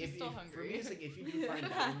like, a like bitch is if still for hungry. me, it's like if you do fine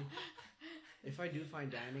dining. If I do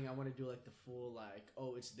fine dining, I want to do like the full like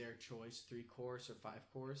it's their choice 3-course or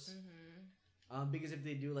 5-course. Because if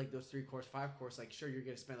they do like those 3-course, 5-course, like sure you're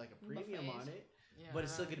gonna spend like a premium Buffets. on it, Yeah. but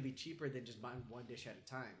it's still gonna be cheaper than just buying one dish at a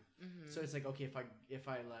time. So it's like okay,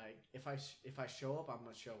 if I show up, I'm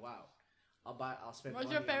gonna show out. I'll spend. What's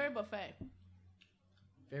money your on- favorite buffet?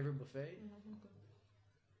 Favorite buffet?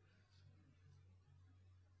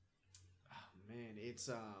 Oh man, it's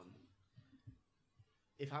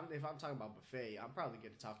If I'm talking about buffet, I'm probably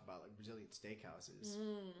gonna talk about like Brazilian steakhouses.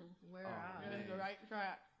 Where Oh, at? man. Right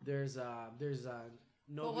track. There's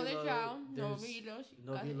Poco de Novilo, chao, there's Novilos,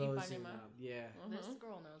 Novilos, y and Panema. yeah. This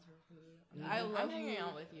girl knows her food. I I'm love hanging food.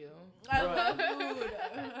 out with you. I Bro. love food.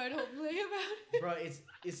 I don't play about it. Bro,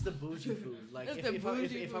 it's the bougie food. Like It's if, the if, I,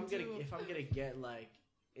 bougie if I'm food, gonna too. if I'm gonna get like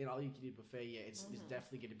an all you can eat buffet, yeah, it's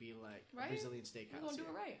definitely gonna be like a Right? Brazilian We're steakhouse. gonna do it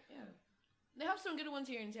yeah. right. Yeah. They have some good ones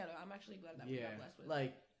here in Seattle. I'm actually glad that we Yeah, got blessed with.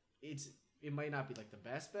 like it might not be like the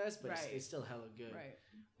best, but Right. it's still hella good. Right.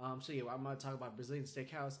 So yeah, I'm gonna talk about Brazilian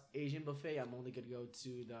steakhouse, Asian buffet. I'm only gonna go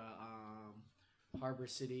to the Harbor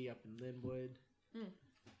City up in Linwood,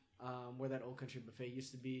 where that Old Country buffet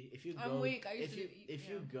used to be. If you go, I'm weak. I used if to you eat- if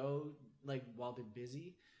yeah. you go like while they're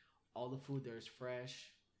busy, all the food there is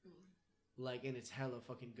fresh. Like, and it's hella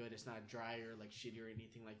fucking good. It's not dry or like shitty or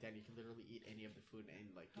anything like that. You can literally eat any of the food and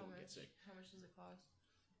like you won't get sick. How much does it cost?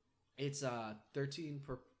 It's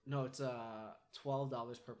it's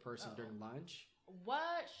 $12 per person Oh. during lunch.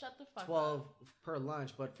 What? Shut the fuck 12 up. per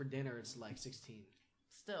lunch, but for dinner it's like 16.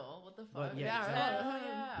 Still, what the fuck? But yeah, Yeah, exactly. right.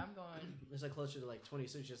 Yeah, I'm going. It's like closer to like 20.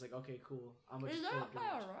 So it's just like, okay, cool. I'm gonna Is just that go during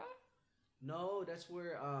far, lunch. right? No, that's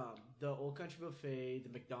where the Old Country Buffet, the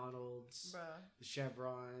McDonald's, Bruh, the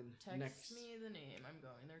Chevron, text next me the name. I'm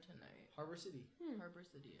going there tonight. Harbor City. Harbor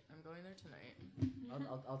City. I'm going there tonight.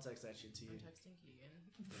 I'll text that shit to I'm you. texting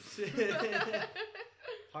Keegan.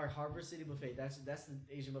 Harbor City Buffet. That's the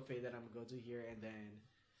Asian buffet that I'm gonna go to here, and then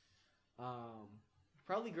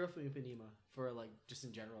probably Girl from Ipanema for like just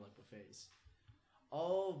in general like buffets.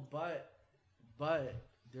 Oh, but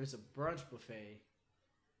there's a brunch buffet.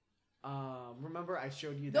 Remember I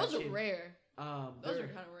showed you that Those are kid- rare. Those there- are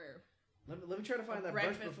kind of rare. Let me try to find that brunch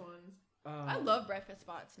Breakfast buffet. ones. I love breakfast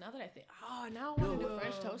spots. Now that I think, now I want to do a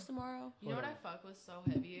French toast tomorrow. You know what Hold I fuck with so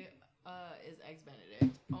heavy? Is Eggs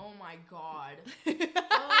Benedict. Oh my god.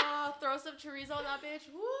 Throw some chorizo on that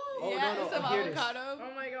bitch. Woo! Oh, yeah, no, some here it is. avocado.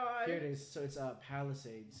 Oh my god. Here it is. So it's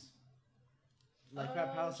Palisades. Like Oh,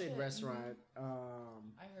 Palisade shit. restaurant.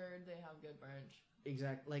 I heard they have good brunch.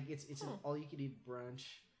 Exact. Like it's an all you can eat brunch.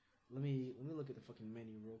 Let me look at the fucking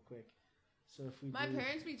menu real quick. So if we My do,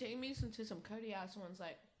 parents be taking me to some cutty ass ones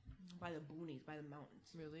like by the boonies, by the mountains,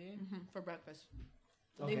 Really? for breakfast.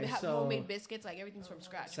 Okay, They have so- homemade biscuits, like everything's from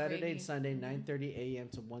scratch. Saturday gravy. and Sunday, 9:30 a.m.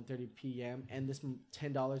 to 1:30 p.m. and this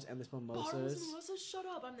 $10 and this mimosas. Melissa, shut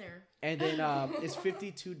up. I'm there. And then it's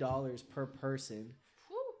 $52 per person.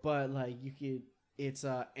 Whew. But like you could, it's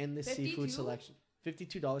endless seafood 52? selection.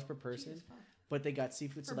 $52 per person. Jesus, fuck. But they got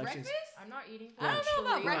seafood For selections. breakfast? I'm not eating for I don't know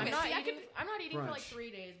about three- breakfast. I'm See, I not could- eating, I'm not eating for like Brunch.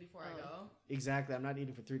 3 days before I go. Exactly. I'm not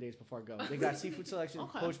eating for 3 days before I go. They got seafood selections,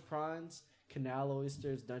 Okay. poached prawns, canal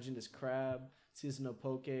oysters, Dungeness crab, seasonal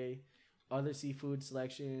poke, other seafood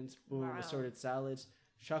selections, boom, Wow. assorted salads,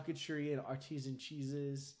 charcuterie and artisan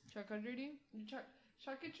cheeses. Charcuterie?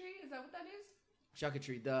 Charcuterie? Is that what that is?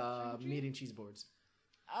 Charcuterie, the Charcuterie? meat and cheese boards.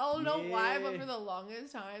 I don't know why, but Yeah. for the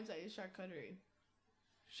longest times I used charcuterie.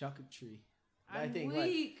 Charcuterie. I'm I think, like-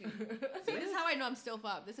 weak. See, this is how I know I'm still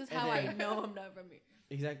FOB. This is And how I then- know I'm not from here.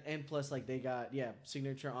 Exact, and plus like they got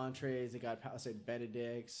signature entrees. They got Palisade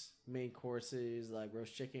Benedicts, main courses like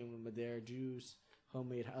roast chicken with Madeira juice,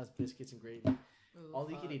 homemade house biscuits and gravy. Ooh, All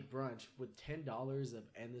you can fuck. eat brunch with $10 of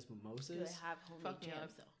endless Do mimosas. they have homemade Fuck me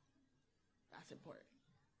jams up. though? That's important.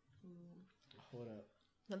 Hold up.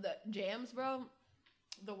 The jams, bro.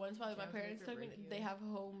 The ones probably my Jams make parents or took me. break you. They have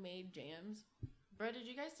homemade jams. Bro, did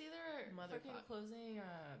you guys see their fucking Motherfuck. closing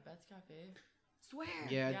Beth's Cafe? Swear.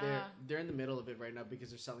 Yeah, Yeah. they're in the middle of it right now because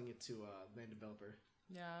they're selling it to land developer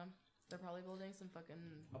Yeah. They're probably building some fucking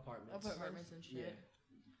apartments. apartments and shit.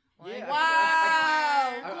 Yeah. Like, Yeah, Wow,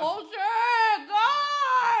 I- culture,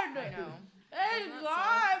 God. I know. Hey, Doesn't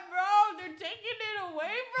that God, bro, they're taking it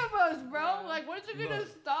away from us, bro. Yeah. Like, when's it gonna Look.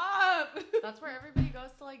 stop? That's where everybody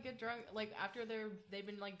goes to like get drunk. Like after they've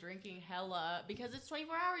been like drinking hella because it's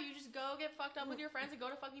 24-hour. You just go get fucked up with your friends and go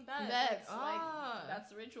to fucking bed. That's That's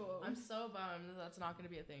the ritual. I'm so bummed that that's not gonna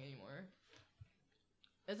be a thing anymore.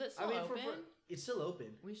 Is it I still mean, open? it's still open.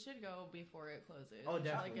 We should go before it closes. Oh, We should,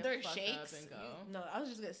 definitely. get Their fucked shakes. up and go. No, I was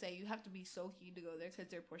just gonna say you have to be so keen to go there because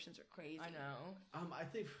their portions are crazy. I know. I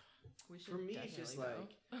think We should. for me it's just definitely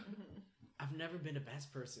like I've never been a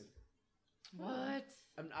Best person. go. What?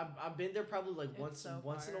 I've been there probably like It's once so in a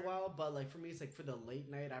far. while, but like for me it's like for the late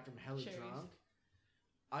night after I'm hella Cherries. drunk.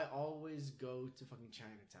 I always go to fucking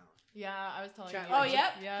Chinatown. Yeah, I was telling Chat- you. Oh, Like,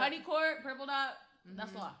 yep. yeah. Honey Court, Purple Dot.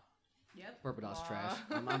 That's Mhm. law. Yep. Purple Dot's Aw. trash.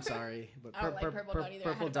 I'm sorry, but I don't like Purple Dot either. I had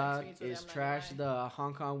Purple a bad Dot experience with it, is I'm not trash. gonna The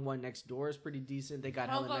Hong Kong one next door is pretty decent. They got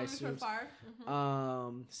Hong hella Kong nice is for soups. fire.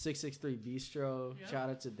 663 Bistro. Yeah. Shout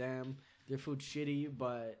out to them. Their food's shitty,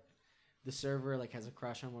 but the server like has a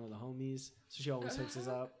crush on one of the homies, so she always hooks us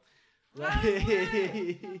up.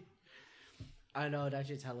 I know that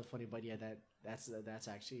shit's hella funny, but yeah, that's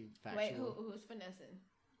actually factual. Wait, who's finessing?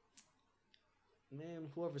 Man,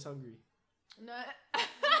 whoever's hungry. No.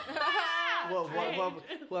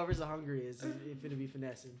 Whoever's hungry is gonna be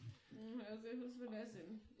finessing. Who's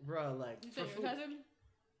finessing? Bro, like You said your cousin?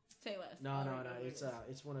 Say less. No.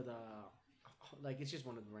 It's one of the it's just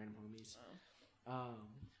one of the random homies.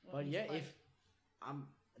 But yeah, if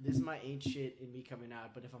this might ain't shit in me coming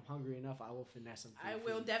out, but if I'm hungry enough, I will finesse them. I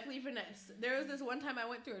will definitely finesse. There was this one time I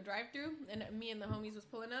went through a drive-through, and me and the homies was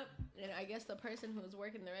pulling up, and I guess the person who was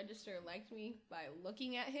working the register liked me by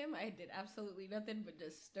looking at him. I did absolutely nothing but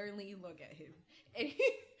just sternly look at him, and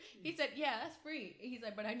he said, "Yeah, that's free." He's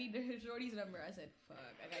like, "But I need his shorty's number." I said,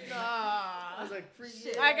 "Fuck, I was like, free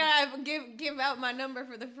shit. I gotta give out my number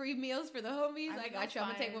for the free meals for the homies. I got you. I'm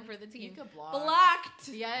gonna take one for the team." You could block. Blocked.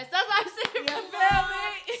 Yes, that's what I'm saying. You feel me?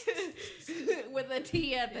 With a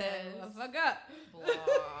T at the end. Yes. Fuck up.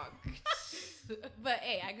 Blocked. But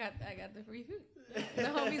hey, I got the free food. The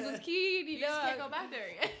homies was keen, You just can't go back there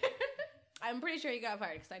again. I'm pretty sure he got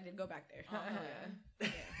fired because I did go back there.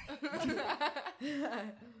 That's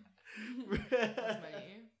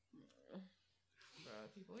funny. Bro,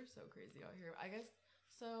 people are so crazy out here. I guess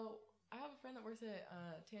so. I have a friend that works at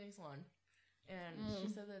tanning salon, and she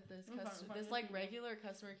said that this regular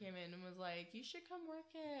customer came in and was like, "You should come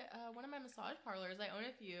work at one of my massage parlors. I own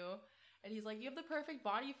a few." And he's like, "You have the perfect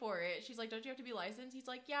body for it." She's like, "Don't you have to be licensed?" He's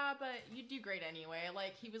like, "Yeah, but you do great anyway."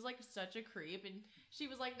 Like, he was like such a creep, and she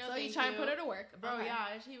was like, "No, so thank you." So you trying to put her to work, bro? Okay.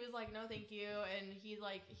 Yeah, and she was like, "No, thank you," and he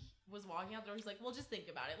was walking out the door. He's like, "Well, just think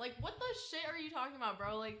about it." Like, what the shit are you talking about,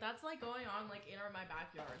 bro? Like, that's like going on like in my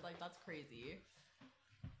backyard. Like, that's crazy,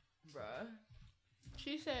 bruh.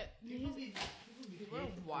 She said, People "We're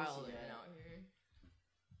wild out here."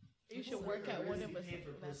 You should work at one of us. Pay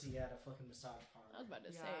for pussy at a fucking massage parlor. I was about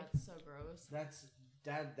to say. It's so gross. That's.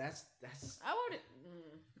 I wouldn't.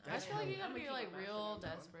 I just feel like you gotta I'm be gonna like keep my real mouth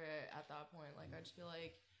shut, desperate at that point. Like, I just feel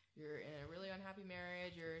like you're in a really unhappy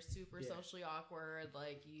marriage. You're super socially awkward.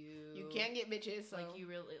 Like you can't get bitches. So. Like you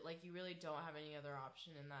really don't have any other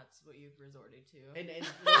option, and that's what you've resorted to. And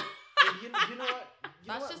you know what?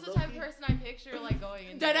 That's just the type of person I picture like going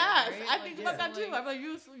into. Dead ass. Right? I think about that too. I'm like,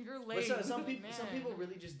 you're lame. But some people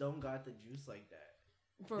really just don't got the juice like that.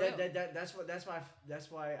 For real. That's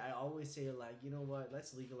why I always say, like, you know what?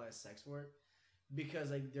 Let's legalize sex work,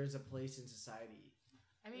 because like there's a place in society.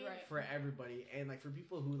 I mean, for everybody, and like for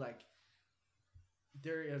people who like,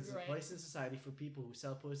 there is a place in society for people who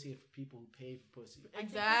sell pussy and for people who pay for pussy.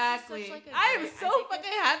 Exactly. I am so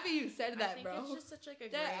fucking happy you said that, bro. It's just such like a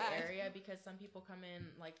gray area, because some people come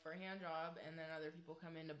in like for a hand job, and then other people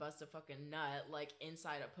come in to bust a fucking nut like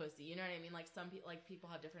inside a pussy. You know what I mean? Like some people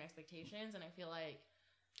have different expectations, and I feel like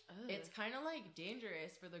it's kind of like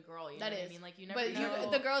dangerous for the girl. You know what I mean? Like you never know.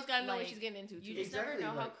 The girl's gotta know what she's getting into. You just never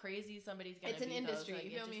know how crazy somebody's gonna be. It's an industry. Like,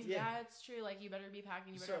 you feel me? Yeah, it's true. Like you better be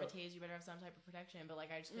packing. You better have a tase. You better have some type of protection. But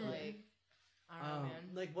like I just feel like I don't know, man.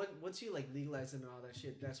 Like once you like legalize and all that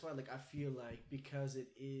shit, that's why like I feel like, because it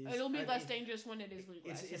is. It'll be less dangerous when it is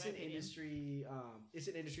legalized. It's an industry. It's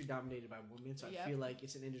an industry dominated by women, so I feel like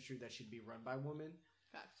it's an industry that should be run by women.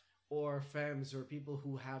 Facts. Or femmes, or people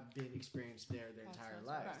who have been experienced their entire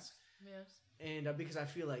lives. Yes. And because I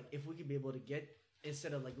feel like if we could be able to get,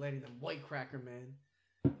 instead of like letting them white cracker men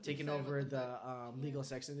taking over the legal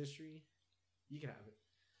sex industry, you can have it.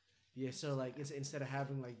 Yeah, so like it's instead of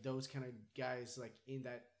having like those kind of guys like in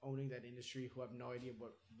that owning that industry who have no idea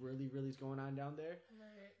what really is going on down there,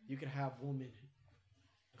 you could have women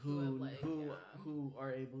who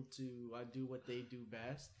are able to do what they do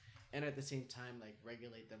best, and at the same time like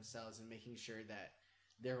regulate themselves and making sure that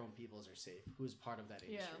their own peoples are safe, who's part of that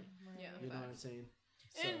industry. Yeah. You know what I'm saying?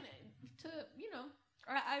 So. And to,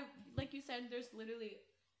 I like you said, there's literally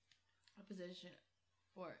a position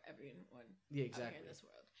for everyone out here in this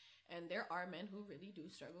world. And there are men who really do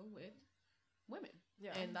struggle with women.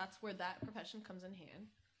 Yeah. And that's where that profession comes in hand.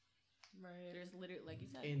 Right. There's literally, like you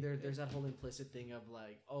said. And there's that whole implicit thing of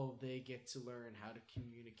like, oh, they get to learn how to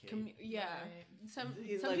communicate. Right. Some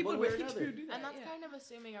like people really do that. And that's kind of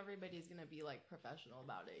assuming everybody's going to be like professional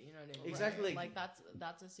about it. You know what I mean? Exactly. Like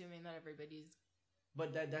that's assuming that everybody's.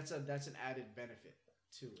 But that's an added benefit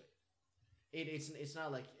to it. It's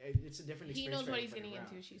not like it's a different experience. He knows what he's getting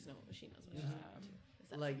into. She knows what she's getting into.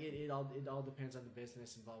 Like it all depends on the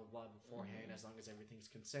business and blah blah blah beforehand. As long as everything's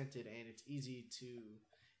consented, and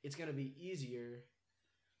it's gonna be easier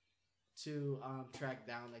to track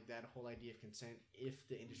down like that whole idea of consent if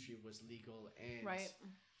the industry was legal and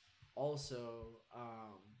also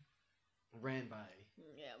ran by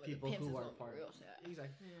people who are part of it.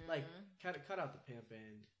 Exactly. Like cut out the pimp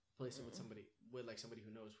and place it with somebody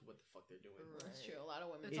who knows what the fuck they're doing. That's true. A lot of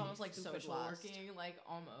women. It's almost like stupid social lost. working, like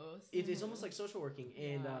almost. It's almost like social working,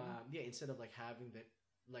 and Yeah. instead of like having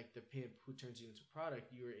the pimp who turns you into a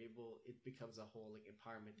product, it becomes a whole like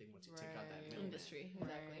empowerment thing once you take out that Right. middleman. Industry.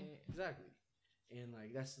 Exactly. Right. Exactly, and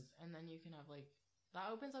like that's And then you can have like that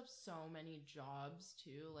opens up so many jobs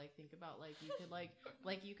too. Like think about like you could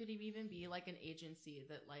like you could even be like an agency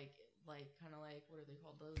that like kind of like what are they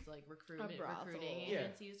called, those like recruiting brothel. Yeah.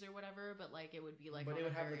 agencies or whatever, but like it would be like but on it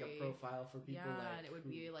would have like very- a profile for people. yeah, like, and it would who-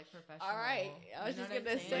 be like professional. All right, I was You know just what I'm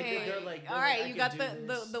gonna saying? say. They're like, all I right, you got can do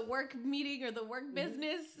this. the work meeting or the work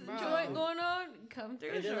business Bro. joint going on. Come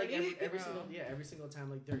through, and then like shorty. every single time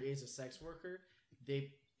like there is a sex worker,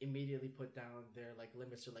 they immediately put down their like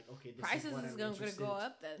limits. They're like, okay, this Prices is what is I'm gonna interested go in.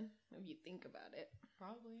 up then if you think about it.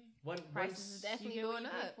 Probably. Prices is definitely You get what going you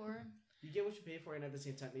pay up. for. You get what you pay for, and at the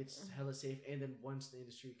same time, it's hella safe. And then once the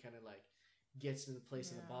industry kind of like gets into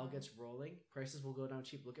place and the ball Yeah. gets rolling, prices will go down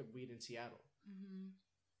cheap. Look at weed in Seattle. Mm-hmm.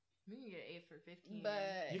 We can get 8 for 15.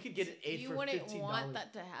 But You could get an 8 you for wouldn't $15. want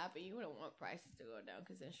that to happen. You wouldn't want prices to go down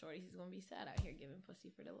because then shorty's is gonna be sad out here giving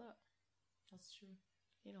pussy for the love. That's true.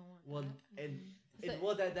 You don't want Well, that. and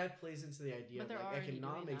So- that plays into the idea But of they're like already doing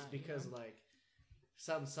economics that, you because know? like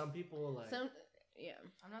some people like yeah.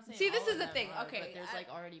 I'm not saying See, all this of is the them thing. are, Okay, but there's I- like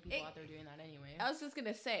already people it- out there doing that anyway. I was just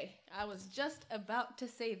gonna say, I was just about to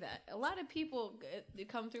say that a lot of people they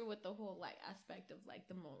come through with the whole like aspect of like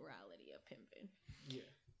the morality of pimping. yeah.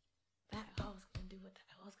 That I was gonna do with that.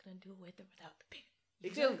 I was gonna do with or without the pimp.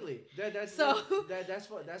 You feel me? Exactly. That's So- that's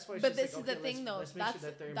why. But she's this like, is the okay, thing, though. Let's make sure That's-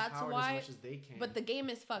 that they're that's empowered why- as much as they can. But the game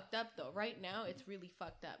is fucked up though. Right now, it's really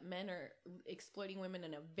fucked up. Men are exploiting women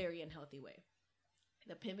in a very unhealthy way.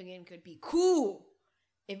 The pimping game could be cool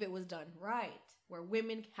if it was done right, where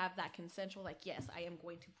women have that consensual, like, yes, I am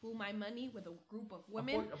going to pool my money with a group of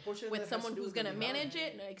women, a portion of with that has someone to do who's with gonna the manage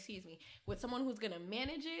development. it. No, excuse me, with someone who's gonna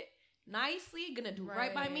manage it nicely, gonna do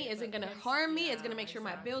right by me, Right, isn't but gonna pimps- harm me, is yeah, gonna make sure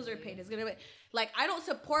my bills are exactly. paid, is gonna be like, I don't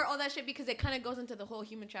support all that shit because it kind of goes into the whole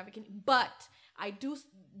human trafficking, but I do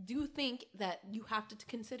think that you have to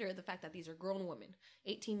consider the fact that these are grown women,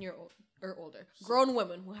 18-year-old or older, grown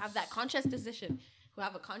women who have that conscious decision,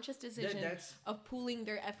 That's of pooling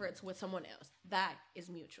their efforts with someone else. That is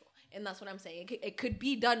mutual, and that's what I'm saying. It could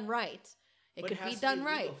be done right. It but could has be to done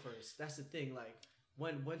legal right. first. That's the thing. Like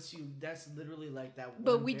once you, that's literally like that.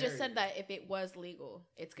 But one we just said barrier. that if it was legal,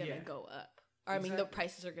 it's gonna Yeah. go up. Or I mean, the Exactly.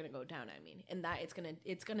 prices are gonna go down. I mean, and that it's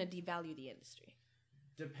gonna devalue the industry.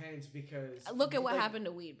 Depends because Look at what like, happened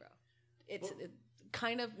to weed, bro. It's Well-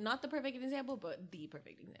 kind of not the perfect example, but the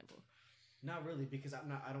perfect example. Not really because I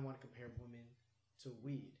don't want to compare women to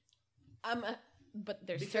weed. But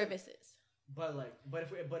there's Because- services. But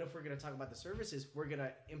if we're gonna talk about the services, we're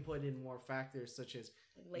gonna input in more factors such as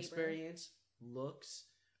Labor. experience, looks,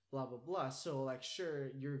 blah blah blah. So like, sure,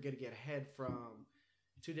 you're gonna get ahead from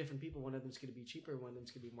two different people. One of them's gonna be cheaper, one of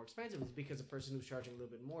them's gonna be more expensive. It's because the person who's charging a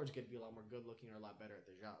little bit more is gonna be a lot more good looking or a lot better at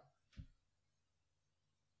their job.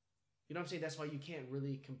 You know what I'm saying? That's why you can't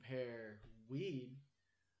really compare weed.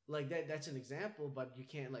 Like that's an example, but you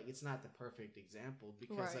can't like it's not the perfect example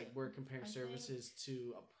because Right. like we're comparing I think- services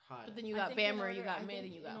to a product. But then you I got think in Bammer, order- you I got think Mid,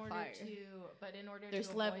 and you in got order Fire. But in order There's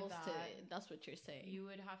to levels avoid to that, it. That's what you're saying. you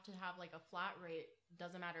would have to have like a flat rate.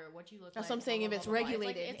 Doesn't matter what you look That's like. what I'm saying, blah, if blah, it's blah, blah.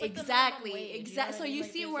 regulated. It's like the Exactly, minimum wage, exact- know so what I mean? you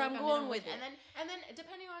Like, see there's where like I'm a going minimum with wage. it. And then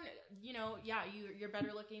depending on you're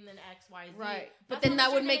better looking than X, Y, Z. Right, but That's then how that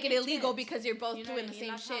much would you're make gonna it get illegal tipped. because you're both You know doing what the I mean? same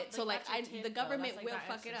That's how- shit. So like, that's your tip, the though. government That's like will that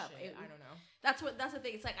fuck it extra up. shit. I don't know. That's the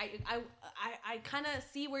thing. It's like I kind of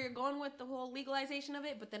see where you're going with the whole legalization of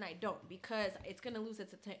it, but then I don't because it's gonna lose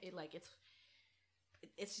its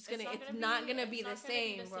it's just gonna it's not gonna be the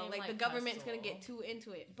same, bro. Like the government's gonna get too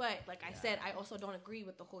into it. But like I said, I also don't agree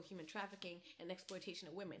with the whole human trafficking and exploitation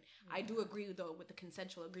of women. I do agree though with the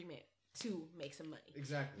consensual agreement to make some money.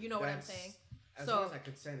 Exactly. You know what I'm saying? As So- long as that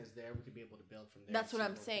consent is there, we could be able to build from there. That's and what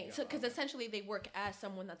see I'm we saying. can So, go because about. essentially they work as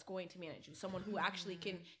someone that's going to manage you, someone who actually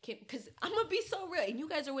can. Because I'm gonna be so real, and you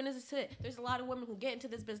guys are witnesses to it. There's a lot of women who get into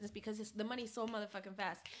this business because the money's so motherfucking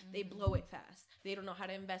fast. They blow it fast. They don't know how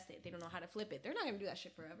to invest it. They don't know how to flip it. They're not gonna do that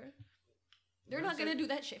shit forever. They're not gonna do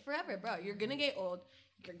that shit forever, bro. You're gonna get old.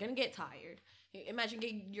 You're gonna get tired. Imagine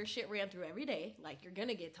getting your shit ran through every day. Like you're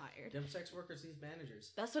gonna get tired. Them sex workers, these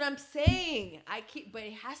managers. That's what I'm saying. But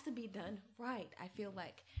it has to be done right. I feel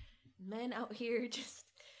like men out here just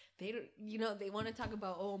they don't, they want to talk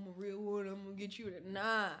about, oh, I'm a real one, I'm gonna get you.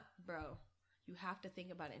 Nah, bro. You have to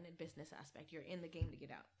think about it in a business aspect. You're in the game to get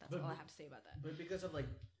out. That's all I have to say about that. But because of like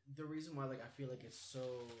the reason why like I feel like it's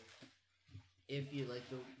so iffy, like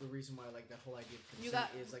the reason why like that whole idea of consent You got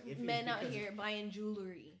is like iffy men is out because here buying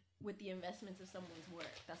jewelry with the investments of someone's work.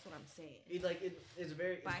 That's what I'm saying. It's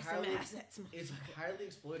very Buy it's some highly, assets. it's highly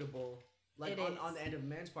exploitable. Like It on, is. on the end of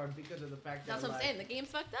men's part because of the fact that That's what I'm like, saying. The game's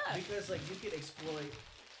fucked up. because like you could exploit,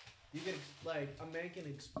 like a man can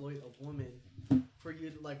exploit a woman for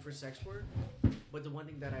you like for sex work, but the one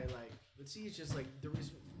thing that I like see is just like the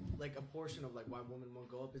reason like a portion of like why women won't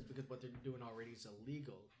go up is because what they're doing already is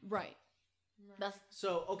illegal. Right. That's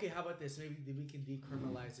So okay, how about this? Maybe we can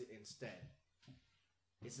decriminalize it instead.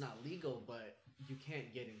 It's not legal, but you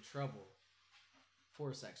can't get in trouble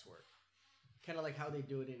for sex work. Kind of like how they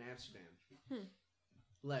do it in Amsterdam.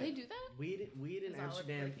 Like they do that. weed in Is that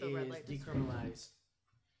Amsterdam like the red light is district? decriminalized.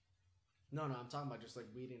 No, I'm talking about just like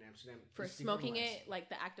weed in Amsterdam. For It's smoking decriminalized. it, like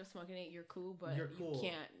the act of smoking it, you're cool, but You're cool. you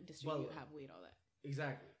can't distribute, Well, have weed, all that.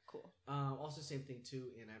 Exactly. Cool. Also, same thing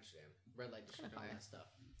too in Amsterdam. Red light district, all fire. that stuff.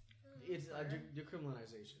 It's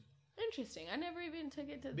decriminalization. Interesting. I never even took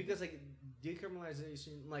it to. Because like decriminalizing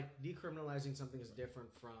something is different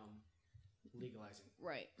from legalizing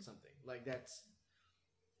Right. something. Like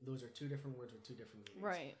those are two different words with two different meanings.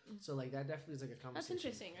 Right. So like that definitely is like a That's conversation.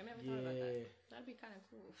 interesting. I never thought about that. That'd be kind of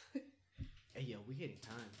cool. Hey yo, we hitting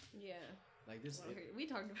time. Yeah. Like this, We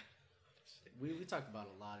talked about we talked about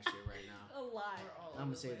a lot of shit right now. a lot. We're all I'ma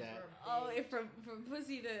over the say place. that. We're Oh, big. if from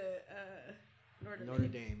pussy to Notre Notre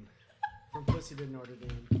Dame. Dame, from pussy to Notre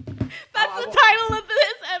Dame. That's I the won't- title of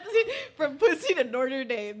this episode. From pussy to Notre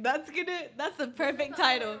Dame. That's the perfect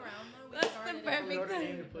title. That's the From perfect Notre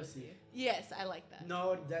Dame to title. pussy. Yes, I like that.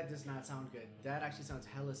 No, that does not sound good. That actually sounds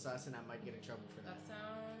hella sus, and I might get in trouble for that. That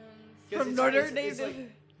sounds. 'Cause From it's- Notre it's- Dame it's to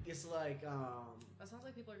like- It's like That sounds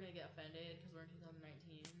like people are gonna get offended because we're in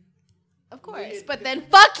 2019. of course, Weird. but then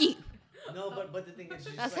fuck you. no, but the thing is,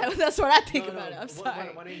 just That's like, that's what I think no, about no, it. I'm when- sorry.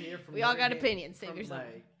 When I hear from We all Notre got Dame- opinions. Save from, yourself.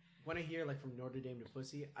 like, when I hear like from Notre Dame to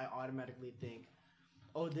pussy, I automatically think,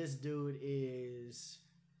 oh, this dude is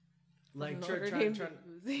like From Notre trying Dame to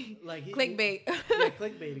pussy. like Clickbait. yeah,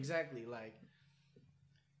 clickbait exactly. Like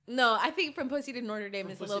No, I think from pussy to Notre Dame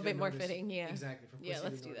from is a pussy little to bit more Notre- fitting. Yeah. exactly. From pussy Yeah,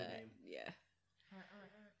 let's to do Notre that. Dame. Yeah. Alright.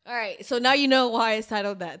 All right. So now you know why it's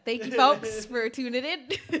titled that. Thank you, folks, for tuning in.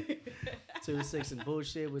 2-6 and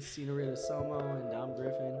bullshit with Senorita Somo and Dom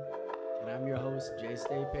Griffin, and I'm your host Jay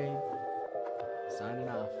Stay Paid. Signing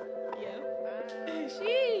off. Yeah. Bye.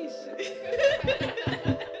 Sheesh.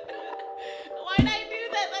 Why'd I do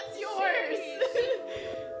that? That's yours.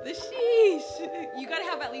 The sheesh. You gotta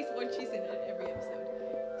have at least one cheese in every episode.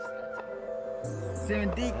 Just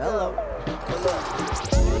got to. Hello.